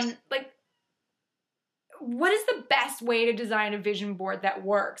Yes. like, what is the best way to design a vision board that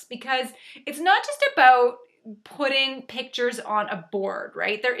works? Because it's not just about putting pictures on a board,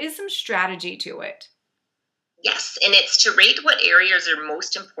 right? There is some strategy to it. Yes, and it's to rate what areas are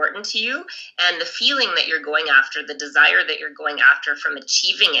most important to you and the feeling that you're going after, the desire that you're going after from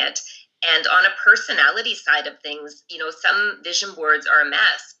achieving it. And on a personality side of things, some vision boards are a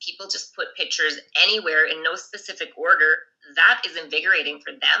mess. People just put pictures anywhere in no specific order. That is invigorating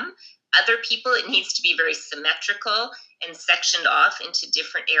for them. Other people, it needs to be very symmetrical and sectioned off into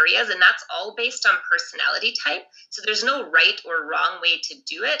different areas. And that's all based on personality type. So there's no right or wrong way to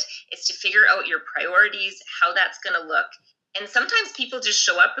do it. It's to figure out your priorities, how that's going to look. And sometimes people just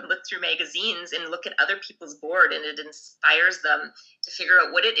show up and look through magazines and look at other people's board, and it inspires them to figure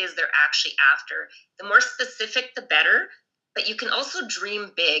out what it is they're actually after. The more specific, the better. But you can also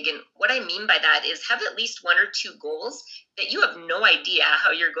dream big. And what I mean by that is have at least 1 or 2 goals that you have no idea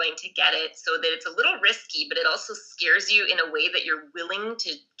how you're going to get it, so that it's a little risky, but it also scares you in a way that you're willing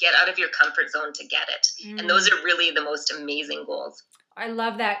to get out of your comfort zone to get it. And those are really the most amazing goals. I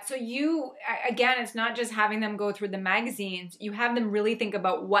love that. So again, it's not just having them go through the magazines. You have them really think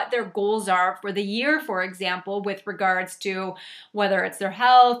about what their goals are for the year, for example, with regards to whether it's their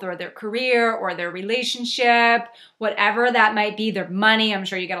health or their career or their relationship, whatever that might be, their money. I'm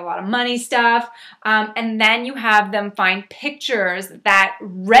sure you get a lot of money stuff. And then you have them find pictures that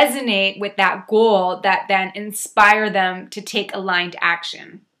resonate with that goal that then inspire them to take aligned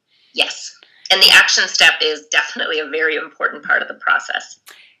action. Yes. And the action step is definitely a very important part of the process.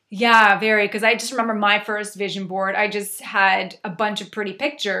 Yeah, very. Because I just remember my first vision board, I just had a bunch of pretty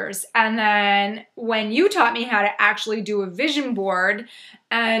pictures. And then when you taught me how to actually do a vision board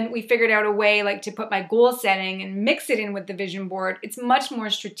and we figured out a way like to put my goal setting and mix it in with the vision board, it's much more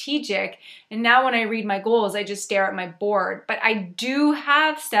strategic. And now when I read my goals, I just stare at my board. But I do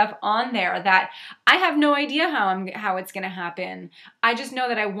have stuff on there that I have no idea how it's going to happen. I just know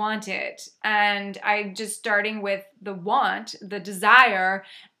that I want it. And I'm just starting with the want, the desire,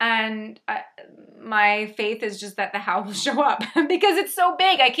 and my faith is just that the how will show up because it's so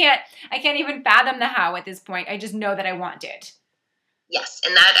big. I can't even fathom the how at this point. I just know that I want it. Yes,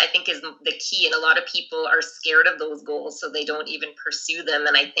 and that I think is the key. And a lot of people are scared of those goals, so they don't even pursue them.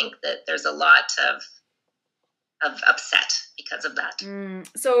 And I think that there's a lot of upset because of that.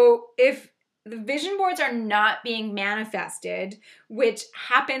 So if the vision boards are not being manifested, which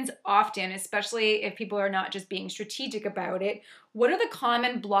happens often, especially if people are not just being strategic about it, what are the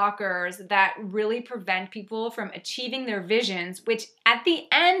common blockers that really prevent people from achieving their visions, which at the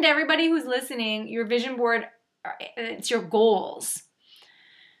end, everybody who's listening, your vision board, it's your goals.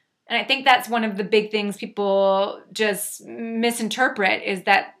 And I think that's one of the big things people just misinterpret is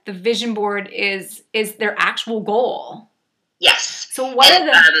that the vision board is their actual goal. Yes. So what are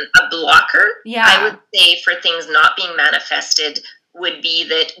the... a blocker, yeah. I would say, for things not being manifested would be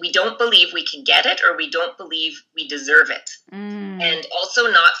that we don't believe we can get it or we don't believe we deserve it. And also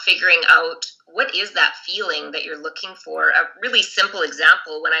not figuring out what is that feeling that you're looking for. A really simple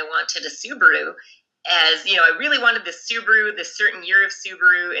example, when I wanted a Subaru, as you know, I really wanted this Subaru, this certain year of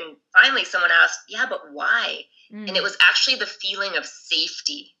Subaru, and finally someone asked, yeah, but why? And it was actually the feeling of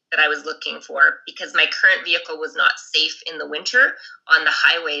safety that I was looking for because my current vehicle was not safe in the winter on the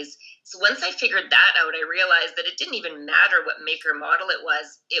highways. So once I figured that out, I realized that it didn't even matter what make or model it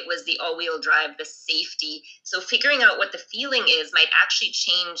was the all-wheel drive, the safety. So figuring out what the feeling is might actually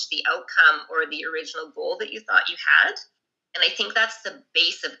change the outcome or the original goal that you thought you had. And I think that's the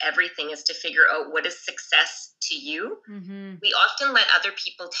base of everything, is to figure out what is success to you. We often let other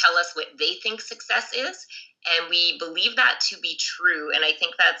people tell us what they think success is, and we believe that to be true. And I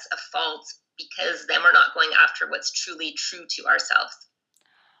think that's a fault because then we're not going after what's truly true to ourselves.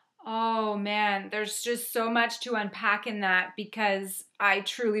 Oh man, there's just so much to unpack in that because I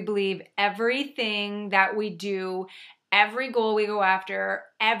truly believe everything that we do, every goal we go after,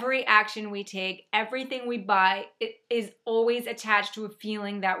 every action we take, everything we buy, it is always attached to a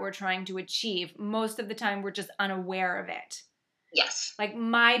feeling that we're trying to achieve. Most of the time, we're just unaware of it. Yes. Like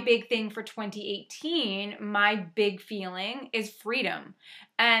my big thing for 2018, my big feeling is freedom.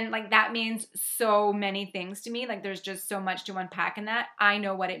 And like that means so many things to me. Like there's just so much to unpack in that. I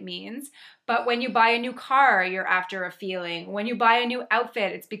know what it means. But when you buy a new car, you're after a feeling. When you buy a new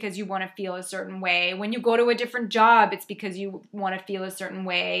outfit, it's because you want to feel a certain way. When you go to a different job, it's because you want to feel a certain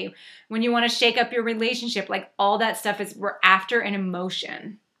way. When you want to shake up your relationship, like all that stuff we're after an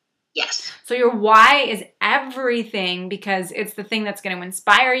emotion. Yes. So your why is everything because it's the thing that's going to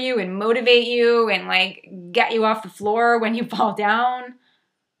inspire you and motivate you and like get you off the floor when you fall down.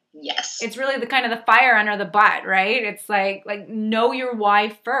 Yes. It's really the kind of the fire under the butt, right? It's like know your why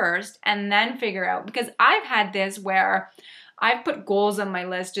first and then figure out, because I've had this where I've put goals on my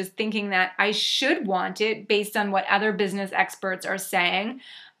list just thinking that I should want it based on what other business experts are saying.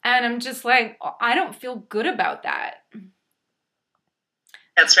 And I'm just like, I don't feel good about that.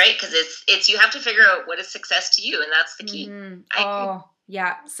 That's right, because it's you have to figure out what is success to you, and that's the key. Oh,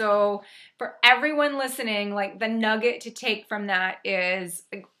 yeah. So for everyone listening, like the nugget to take from that is,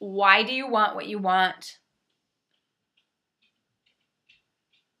 like, why do you want what you want?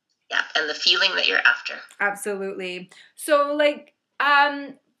 Yeah, and the feeling that you're after. Absolutely. So like,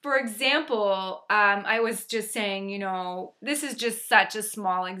 for example, I was just saying, you know, this is just such a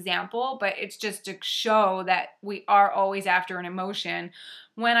small example, but it's just to show that we are always after an emotion.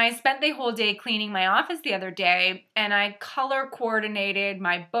 When I spent the whole day cleaning my office the other day and I color coordinated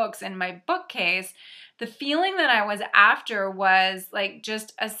my books and my bookcase, the feeling that I was after was like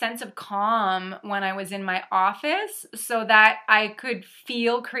just a sense of calm when I was in my office so that I could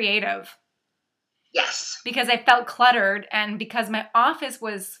feel creative. Yes. Because I felt cluttered, and because my office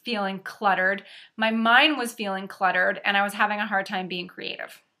was feeling cluttered, my mind was feeling cluttered, and I was having a hard time being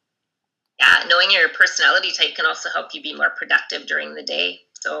creative. Yeah, knowing your personality type can also help you be more productive during the day.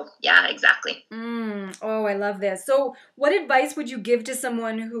 So, yeah, exactly. Oh, I love this. So, what advice would you give to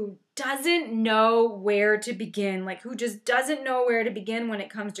someone who doesn't know where to begin? Like, who just doesn't know where to begin when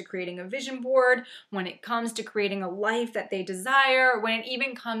it comes to creating a vision board, when it comes to creating a life that they desire, when it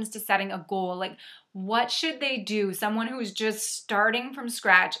even comes to setting a goal? Like, what should they do? Someone who's just starting from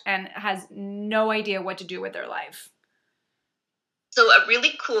scratch and has no idea what to do with their life. So a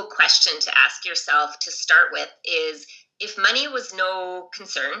really cool question to ask yourself to start with is, if money was no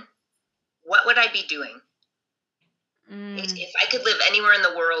concern, what would I be doing? If I could live anywhere in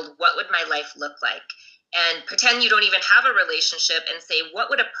the world, what would my life look like? And pretend you don't even have a relationship and say, what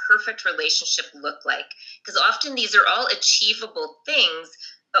would a perfect relationship look like? Because often these are all achievable things,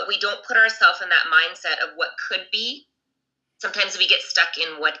 but we don't put ourselves in that mindset of what could be. Sometimes we get stuck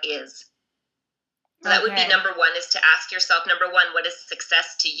in what is. So that would be number one, is to ask yourself, number one, what is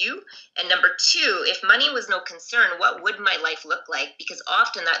success to you? And number two, if money was no concern, what would my life look like? Because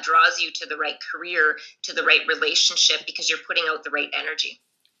often that draws you to the right career, to the right relationship, because you're putting out the right energy.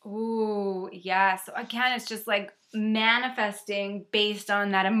 Ooh, yeah. So again, it's just like manifesting based on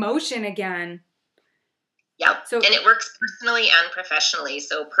that emotion again. Yeah. So, and it works personally and professionally.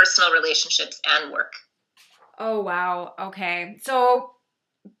 So personal relationships and work. Oh, wow. Okay. So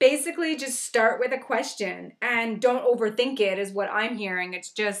basically just start with a question and don't overthink it is what I'm hearing. It's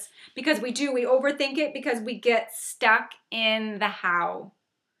just because we overthink it because we get stuck in the how.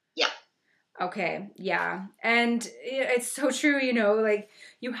 Yeah. Okay. Yeah. And it's so true, you know, like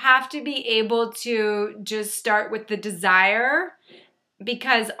you have to be able to just start with the desire,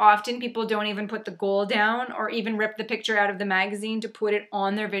 because often people don't even put the goal down or even rip the picture out of the magazine to put it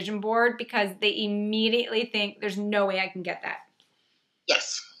on their vision board because they immediately think there's no way I can get that.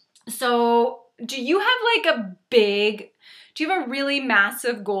 Yes. So do you have a really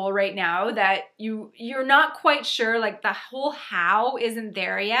massive goal right now that you're not quite sure, like the whole how isn't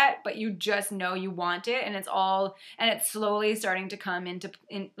there yet, but you just know you want it and it's slowly starting to come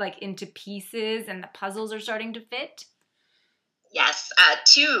into pieces and the puzzles are starting to fit? Yes,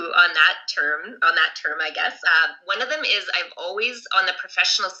 two on that term, I guess. One of them is I've always, on the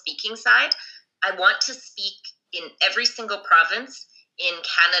professional speaking side, I want to speak in every single province in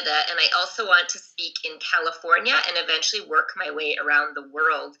Canada, and I also want to speak in California and eventually work my way around the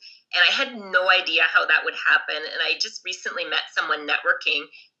world. And I had no idea how that would happen. And I just recently met someone networking,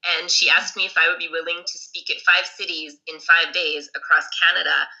 and she asked me if I would be willing to speak at 5 cities in 5 days across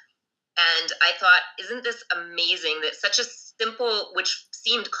Canada. And I thought, isn't this amazing that such a simple, which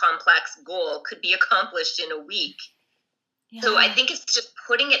seemed complex goal could be accomplished in a week? Yeah. So I think it's just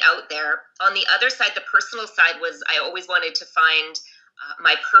putting it out there. On the other side, the personal side was I always wanted to find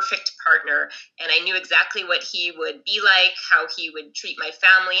my perfect partner. And I knew exactly what he would be like, how he would treat my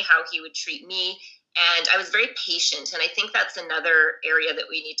family, how he would treat me. And I was very patient. And I think that's another area that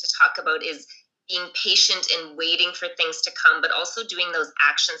we need to talk about, is being patient and waiting for things to come, but also doing those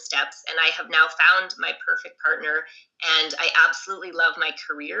action steps. And I have now found my perfect partner, and I absolutely love my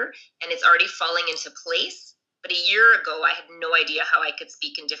career, and it's already falling into place. But a year ago, I had no idea how I could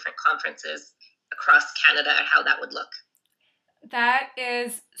speak in different conferences across Canada and how that would look. That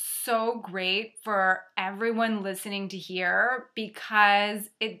is so great for everyone listening to hear, because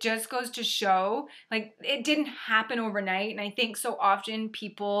it just goes to show, like, it didn't happen overnight. And I think so often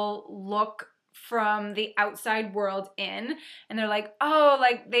people look from the outside world in and they're like, oh,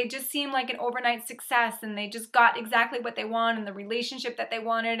 like they just seem like an overnight success and they just got exactly what they want and the relationship that they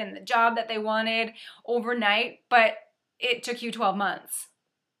wanted and the job that they wanted overnight. But it took you 12 months.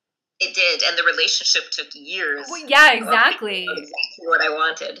 It did, and the relationship took years. Well, yeah, exactly. Exactly what I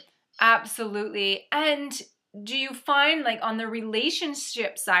wanted. Absolutely. And do you find, like, on the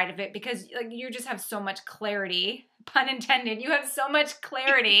relationship side of it, because like you just have so much clarity, pun intended, you have so much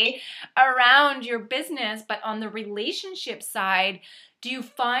clarity around your business, but on the relationship side, do you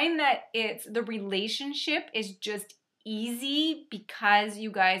find that the relationship is just easy because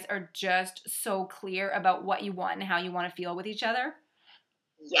you guys are just so clear about what you want and how you want to feel with each other?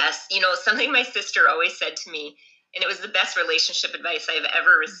 Yes. You know, something my sister always said to me, and it was the best relationship advice I've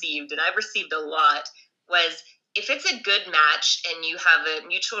ever received, and I've received a lot, was if it's a good match and you have a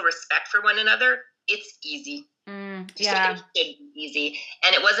mutual respect for one another, it's easy. Yeah. It should be easy.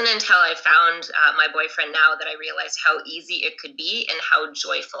 And it wasn't until I found my boyfriend now that I realized how easy it could be and how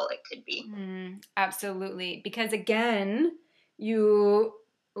joyful it could be. Absolutely. Because again, you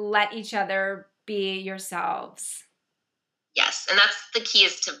let each other be yourselves. Yes, and that's the key,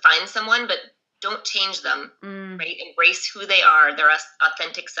 is to find someone, but don't change them, right? Embrace who they are, their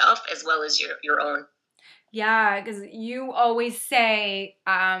authentic self, as well as your own. Yeah, because you always say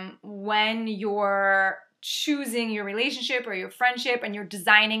when you're choosing your relationship or your friendship and you're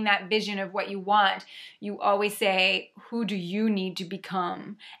designing that vision of what you want, you always say, who do you need to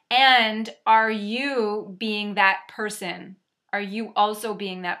become? And are you being that person? Are you also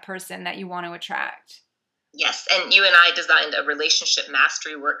being that person that you want to attract? Yes, and you and I designed a relationship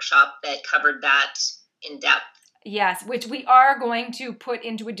mastery workshop that covered that in depth. Yes, which we are going to put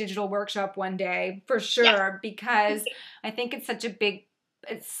into a digital workshop one day for sure, Yeah. because I think it's such a big,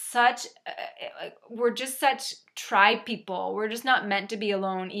 it's such, we're just such tribe people. We're just not meant to be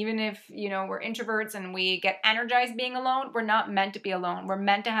alone. Even if, you know, we're introverts and we get energized being alone, we're not meant to be alone. We're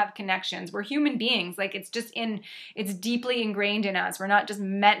meant to have connections. We're human beings. Like it's deeply ingrained in us. We're not just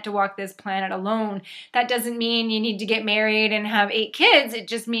meant to walk this planet alone. That doesn't mean you need to get married and have 8 kids. It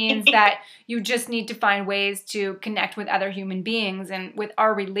just means that you just need to find ways to connect with other human beings. And with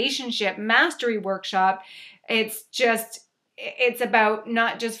our relationship mastery workshop, it's about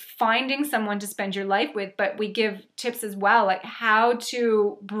not just finding someone to spend your life with, but we give tips as well, like how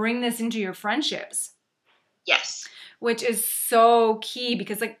to bring this into your friendships. Yes. Which is so key,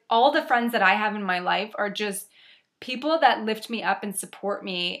 because like all the friends that I have in my life are just people that lift me up and support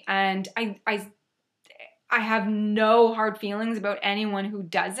me. And I have no hard feelings about anyone who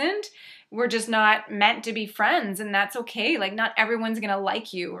doesn't. We're just not meant to be friends, and that's okay. Like not everyone's going to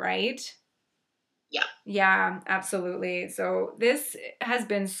like you, right? Yeah. Yeah, absolutely. So this has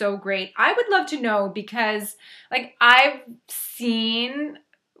been so great. I would love to know, because like I've seen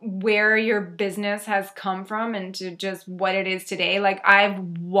where your business has come from and to just what it is today. Like I've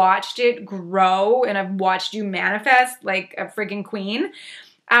watched it grow and I've watched you manifest like a freaking queen.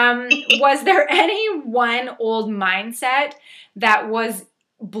 Was there any one old mindset that was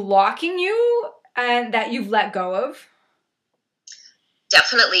blocking you and that you've let go of?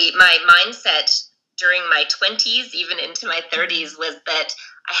 Definitely. My mindset during my 20s, even into my 30s, was that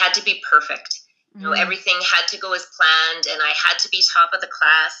I had to be perfect. You know, everything had to go as planned, and I had to be top of the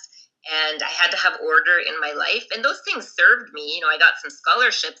class, and I had to have order in my life. And those things served me. You know, I got some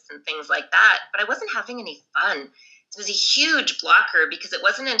scholarships and things like that, but I wasn't having any fun. It was a huge blocker, because it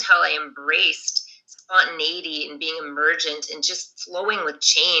wasn't until I embraced spontaneity and being emergent and just flowing with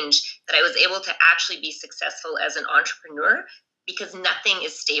change that I was able to actually be successful as an entrepreneur. Because nothing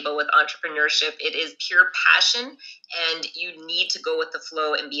is stable with entrepreneurship. It is pure passion, and you need to go with the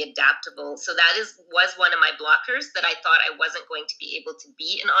flow and be adaptable. So that was one of my blockers, that I thought I wasn't going to be able to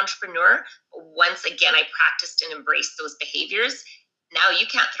be an entrepreneur. But once again, I practiced and embraced those behaviors. Now you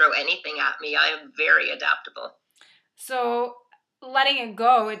can't throw anything at me. I am very adaptable. So letting it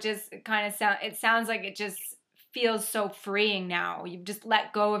go, it sounds like it just feels so freeing now. You've just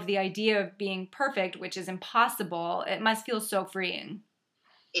let go of the idea of being perfect, which is impossible. It must feel so freeing.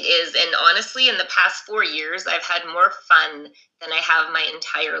 It is. And honestly, in the past 4 years, I've had more fun than I have my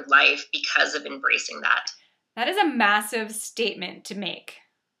entire life because of embracing that. That is a massive statement to make.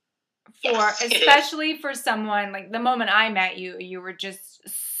 Yes, Especially for someone like the moment I met you, you just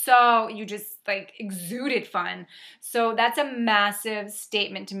like exuded fun. So that's a massive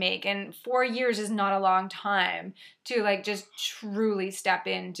statement to make. And 4 years is not a long time to like just truly step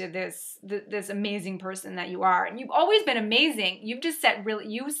into this amazing person that you are. And you've always been amazing. You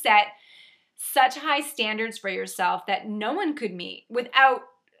set such high standards for yourself that no one could meet without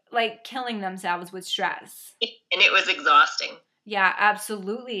like killing themselves with stress. And it was exhausting. Yeah,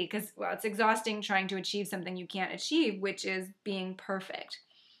 absolutely. Because, well, it's exhausting trying to achieve something you can't achieve, which is being perfect.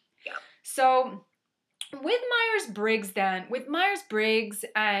 Yeah. So with Myers-Briggs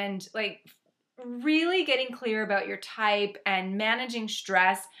and like really getting clear about your type and managing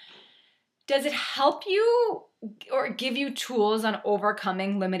stress, does it help you or give you tools on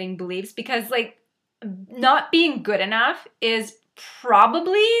overcoming limiting beliefs? Because like not being good enough is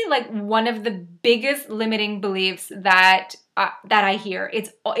probably like one of the biggest limiting beliefs that I hear.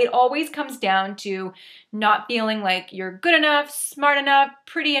 It always comes down to not feeling like you're good enough, smart enough,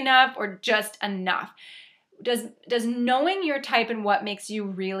 pretty enough, or just enough. Does knowing your type and what makes you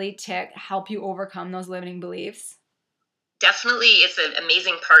really tick help you overcome those limiting beliefs? Definitely, it's an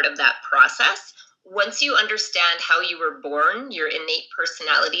amazing part of that process. Once you understand how you were born, your innate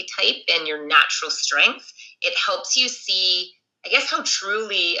personality type, and your natural strength, it helps you see, I guess, how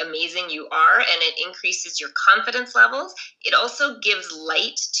truly amazing you are, and it increases your confidence levels. It also gives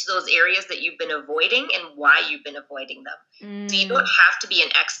light to those areas that you've been avoiding and why you've been avoiding them. So you don't have to be an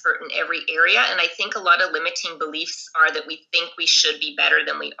expert in every area. And I think a lot of limiting beliefs are that we think we should be better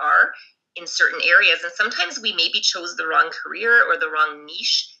than we are in certain areas. And sometimes we maybe chose the wrong career or the wrong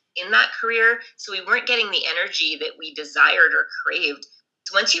niche in that career. So we weren't getting the energy that we desired or craved.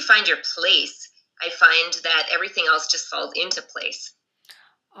 So once you find your place, I find that everything else just falls into place.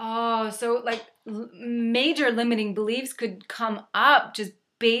 Oh, so like major limiting beliefs could come up just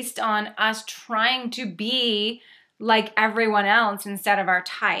based on us trying to be like everyone else instead of our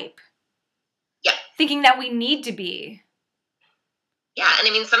type. Yeah. Thinking that we need to be. Yeah, and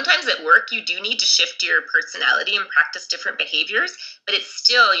I mean, sometimes at work, you do need to shift your personality and practice different behaviors, but it's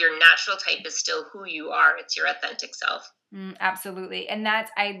still your natural type is still who you are. It's your authentic self. Absolutely. And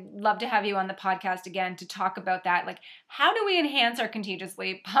I'd love to have you on the podcast again to talk about that. Like, how do we enhance our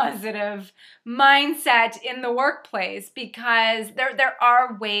contagiously positive mindset in the workplace? Because there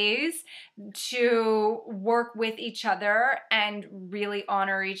are ways to work with each other and really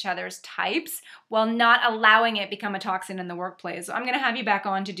honor each other's types while not allowing it become a toxin in the workplace. So I'm going to have you back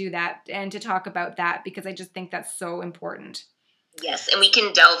on to do that and to talk about that because I just think that's so important. Yes, and we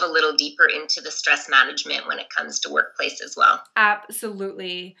can delve a little deeper into the stress management when it comes to workplace as well.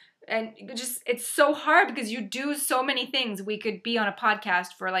 Absolutely. And just, it's so hard because you do so many things. We could be on a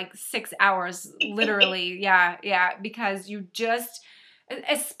podcast for like 6 hours, literally. Yeah. Because you just,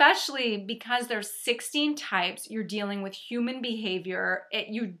 especially because there's 16 types, you're dealing with human behavior.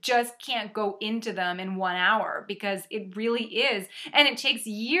 You just can't go into them in 1 hour because it really is. And it takes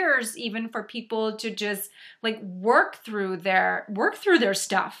years even for people to just like work through their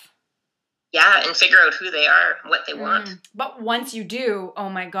stuff. Yeah, and figure out who they are, what they want. But once you do, oh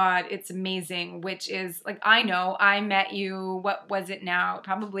my God, it's amazing, which is like, I know I met you, what was it now?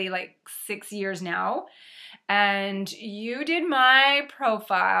 Probably like 6 years now. And you did my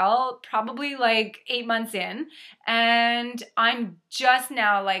profile probably like 8 months in. And I'm just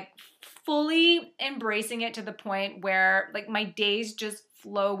now like fully embracing it to the point where like my days just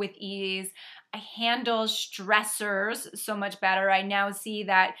flow with ease. I handle stressors so much better. I now see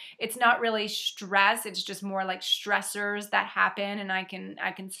that it's not really stress, it's just more like stressors that happen and I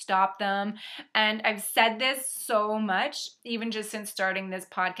can stop them. And I've said this so much even just since starting this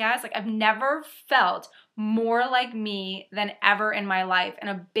podcast. Like I've never felt more like me than ever in my life, and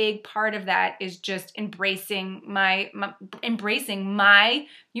a big part of that is just embracing my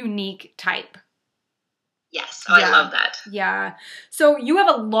unique type. Yes, I love that. Yeah. So you have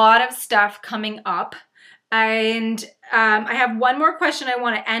a lot of stuff coming up, and I have one more question I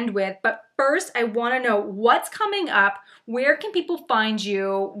want to end with, but first I want to know what's coming up, where can people find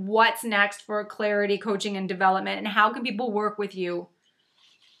you, what's next for Clarity Coaching and Development, and how can people work with you?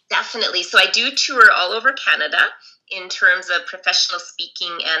 Definitely. So I do tour all over Canada in terms of professional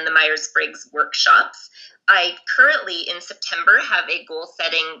speaking and the Myers-Briggs workshops. I currently, in September, have a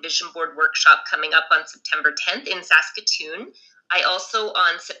goal-setting vision board workshop coming up on September 10th in Saskatoon. I also,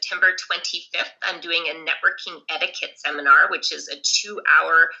 on September 25th, I'm doing a networking etiquette seminar, which is a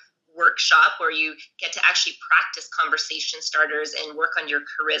 2-hour workshop where you get to actually practice conversation starters and work on your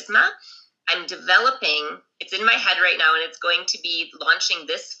charisma. I'm developing, it's in my head right now, and it's going to be launching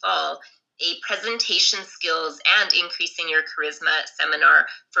this fall, a presentation skills and increasing your charisma seminar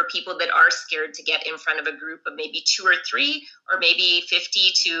for people that are scared to get in front of a group of maybe 2 or 3 or maybe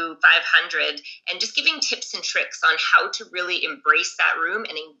 50 to 500, and just giving tips and tricks on how to really embrace that room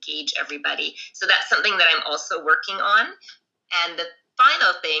and engage everybody. So that's something that I'm also working on. And the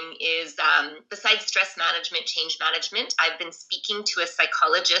final thing is, besides stress management, change management, I've been speaking to a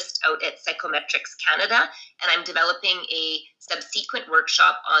psychologist out at Psychometrics Canada, and I'm developing a subsequent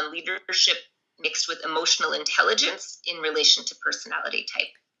workshop on leadership mixed with emotional intelligence in relation to personality type.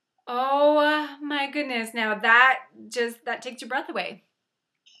 Oh my goodness. Now that takes your breath away.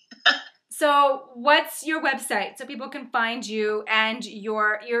 So what's your website so people can find you, and you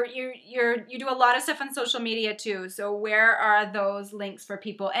do a lot of stuff on social media too. So where are those links for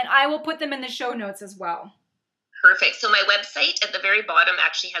people? And I will put them in the show notes as well. Perfect. So my website at the very bottom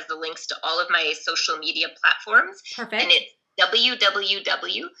actually has the links to all of my social media platforms. Perfect. And it's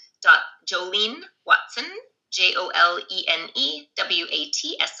www.jolenewatson,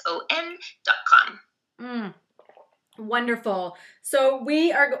 JOLENEWATSON.com. Wonderful. So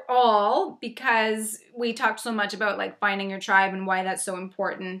we are all, because we talked so much about like finding your tribe and why that's so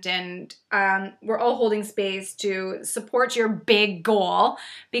important, and we're all holding space to support your big goal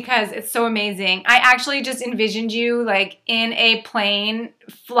because it's so amazing. I actually just envisioned you like in a plane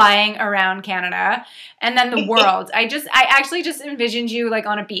flying around Canada and then the world. I actually just envisioned you like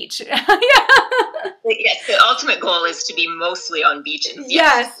on a beach. Yes, the ultimate goal is to be mostly on beaches.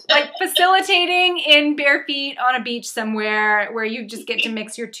 Yes, like facilitating in bare feet on a beach somewhere where you just get to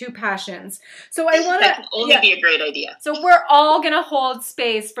mix your two passions. So I want to... That can only be a great idea. So we're all going to hold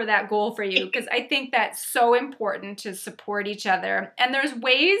space for that goal for you because I think that's so important to support each other. And there's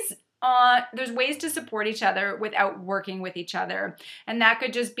ways to support each other without working with each other. And that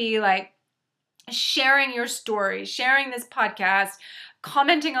could just be like sharing your story, sharing this podcast,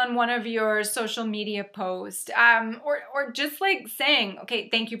 commenting on one of your social media posts, or just like saying, okay,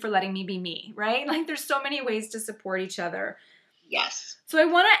 thank you for letting me be me, right? Like there's so many ways to support each other. Yes. So I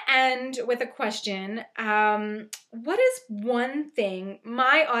want to end with a question. What is one thing,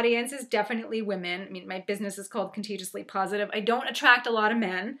 my audience is definitely women. I mean, my business is called Contagiously Positive. I don't attract a lot of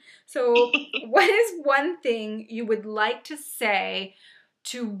men. So what is one thing you would like to say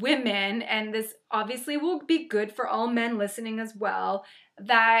to women, and this obviously will be good for all men listening as well,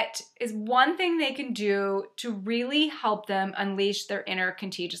 that is one thing they can do to really help them unleash their inner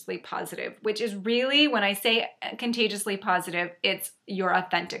contagiously positive, which is really, when I say contagiously positive, it's your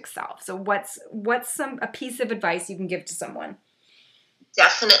authentic self. So what's a piece of advice you can give to someone?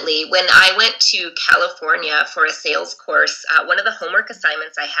 Definitely. When I went to California for a sales course, one of the homework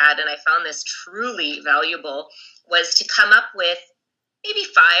assignments I had, and I found this truly valuable, was to come up with maybe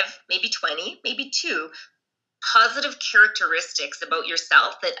 5, maybe 20, maybe 2 positive characteristics about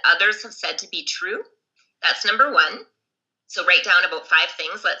yourself that others have said to be true. That's number 1. So write down about 5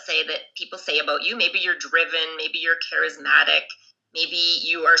 things, let's say, that people say about you. Maybe you're driven, maybe you're charismatic, maybe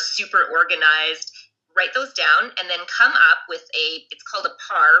you are super organized. Write those down and then come up with it's called a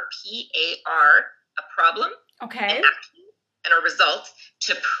PAR, P-A-R, a problem, okay, an action, and a result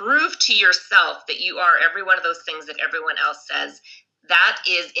to prove to yourself that you are every one of those things that everyone else says. That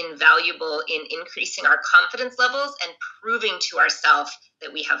is invaluable in increasing our confidence levels and proving to ourselves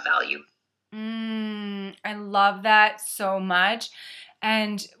that we have value. I love that so much.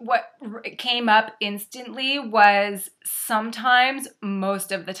 And what came up instantly was sometimes,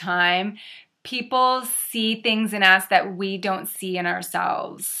 most of the time, people see things in us that we don't see in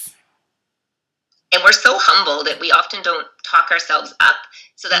ourselves. And we're so humble that we often don't talk ourselves up.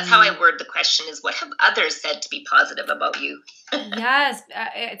 So that's how I word the question is, what have others said to be positive about you? Yes.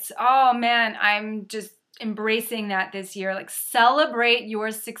 Oh man, I'm just embracing that this year. Like, celebrate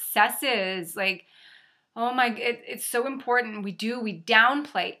your successes. Like, oh my, it's so important. We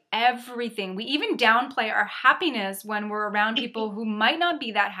downplay everything. We even downplay our happiness when we're around people who might not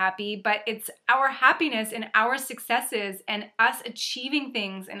be that happy, but it's our happiness and our successes and us achieving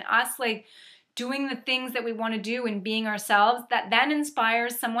things and us like doing the things that we want to do and being ourselves that then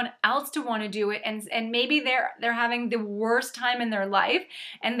inspires someone else to want to do it. And maybe they're having the worst time in their life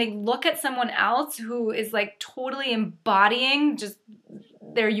and they look at someone else who is like totally embodying just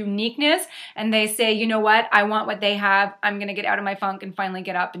their uniqueness and they say, you know what, I want what they have. I'm going to get out of my funk and finally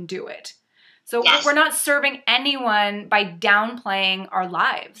get up and do it. So yes. We're not serving anyone by downplaying our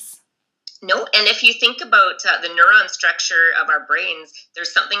lives. No, and if you think about the neuron structure of our brains,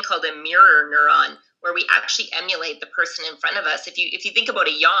 there's something called a mirror neuron where we actually emulate the person in front of us. If you think about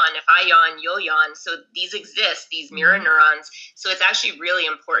a yawn, if I yawn, you'll yawn. So these exist, these mirror neurons. So it's actually really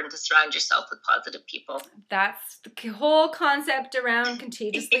important to surround yourself with positive people. That's the whole concept around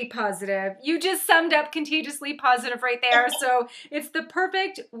Contagiously Positive. You just summed up Contagiously Positive right there. So it's the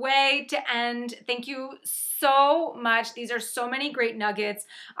perfect way to end. Thank you so much. These are so many great nuggets.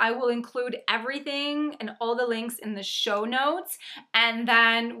 I will include everything and all the links in the show notes. And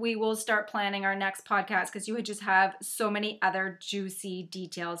then we will start planning our next podcast because you would just have so many other juicy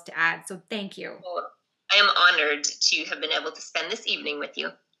details to add. So thank you. Well, I am honored to have been able to spend this evening with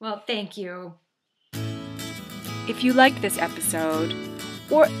you. Well, thank you. If you liked this episode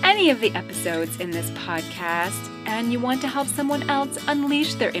or any of the episodes in this podcast and you want to help someone else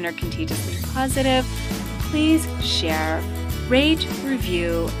unleash their inner contagiously positive, please share, rate,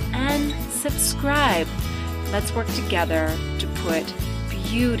 review, and subscribe. Let's work together to put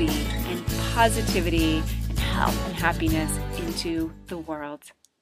beauty and positivity and health and happiness into the world.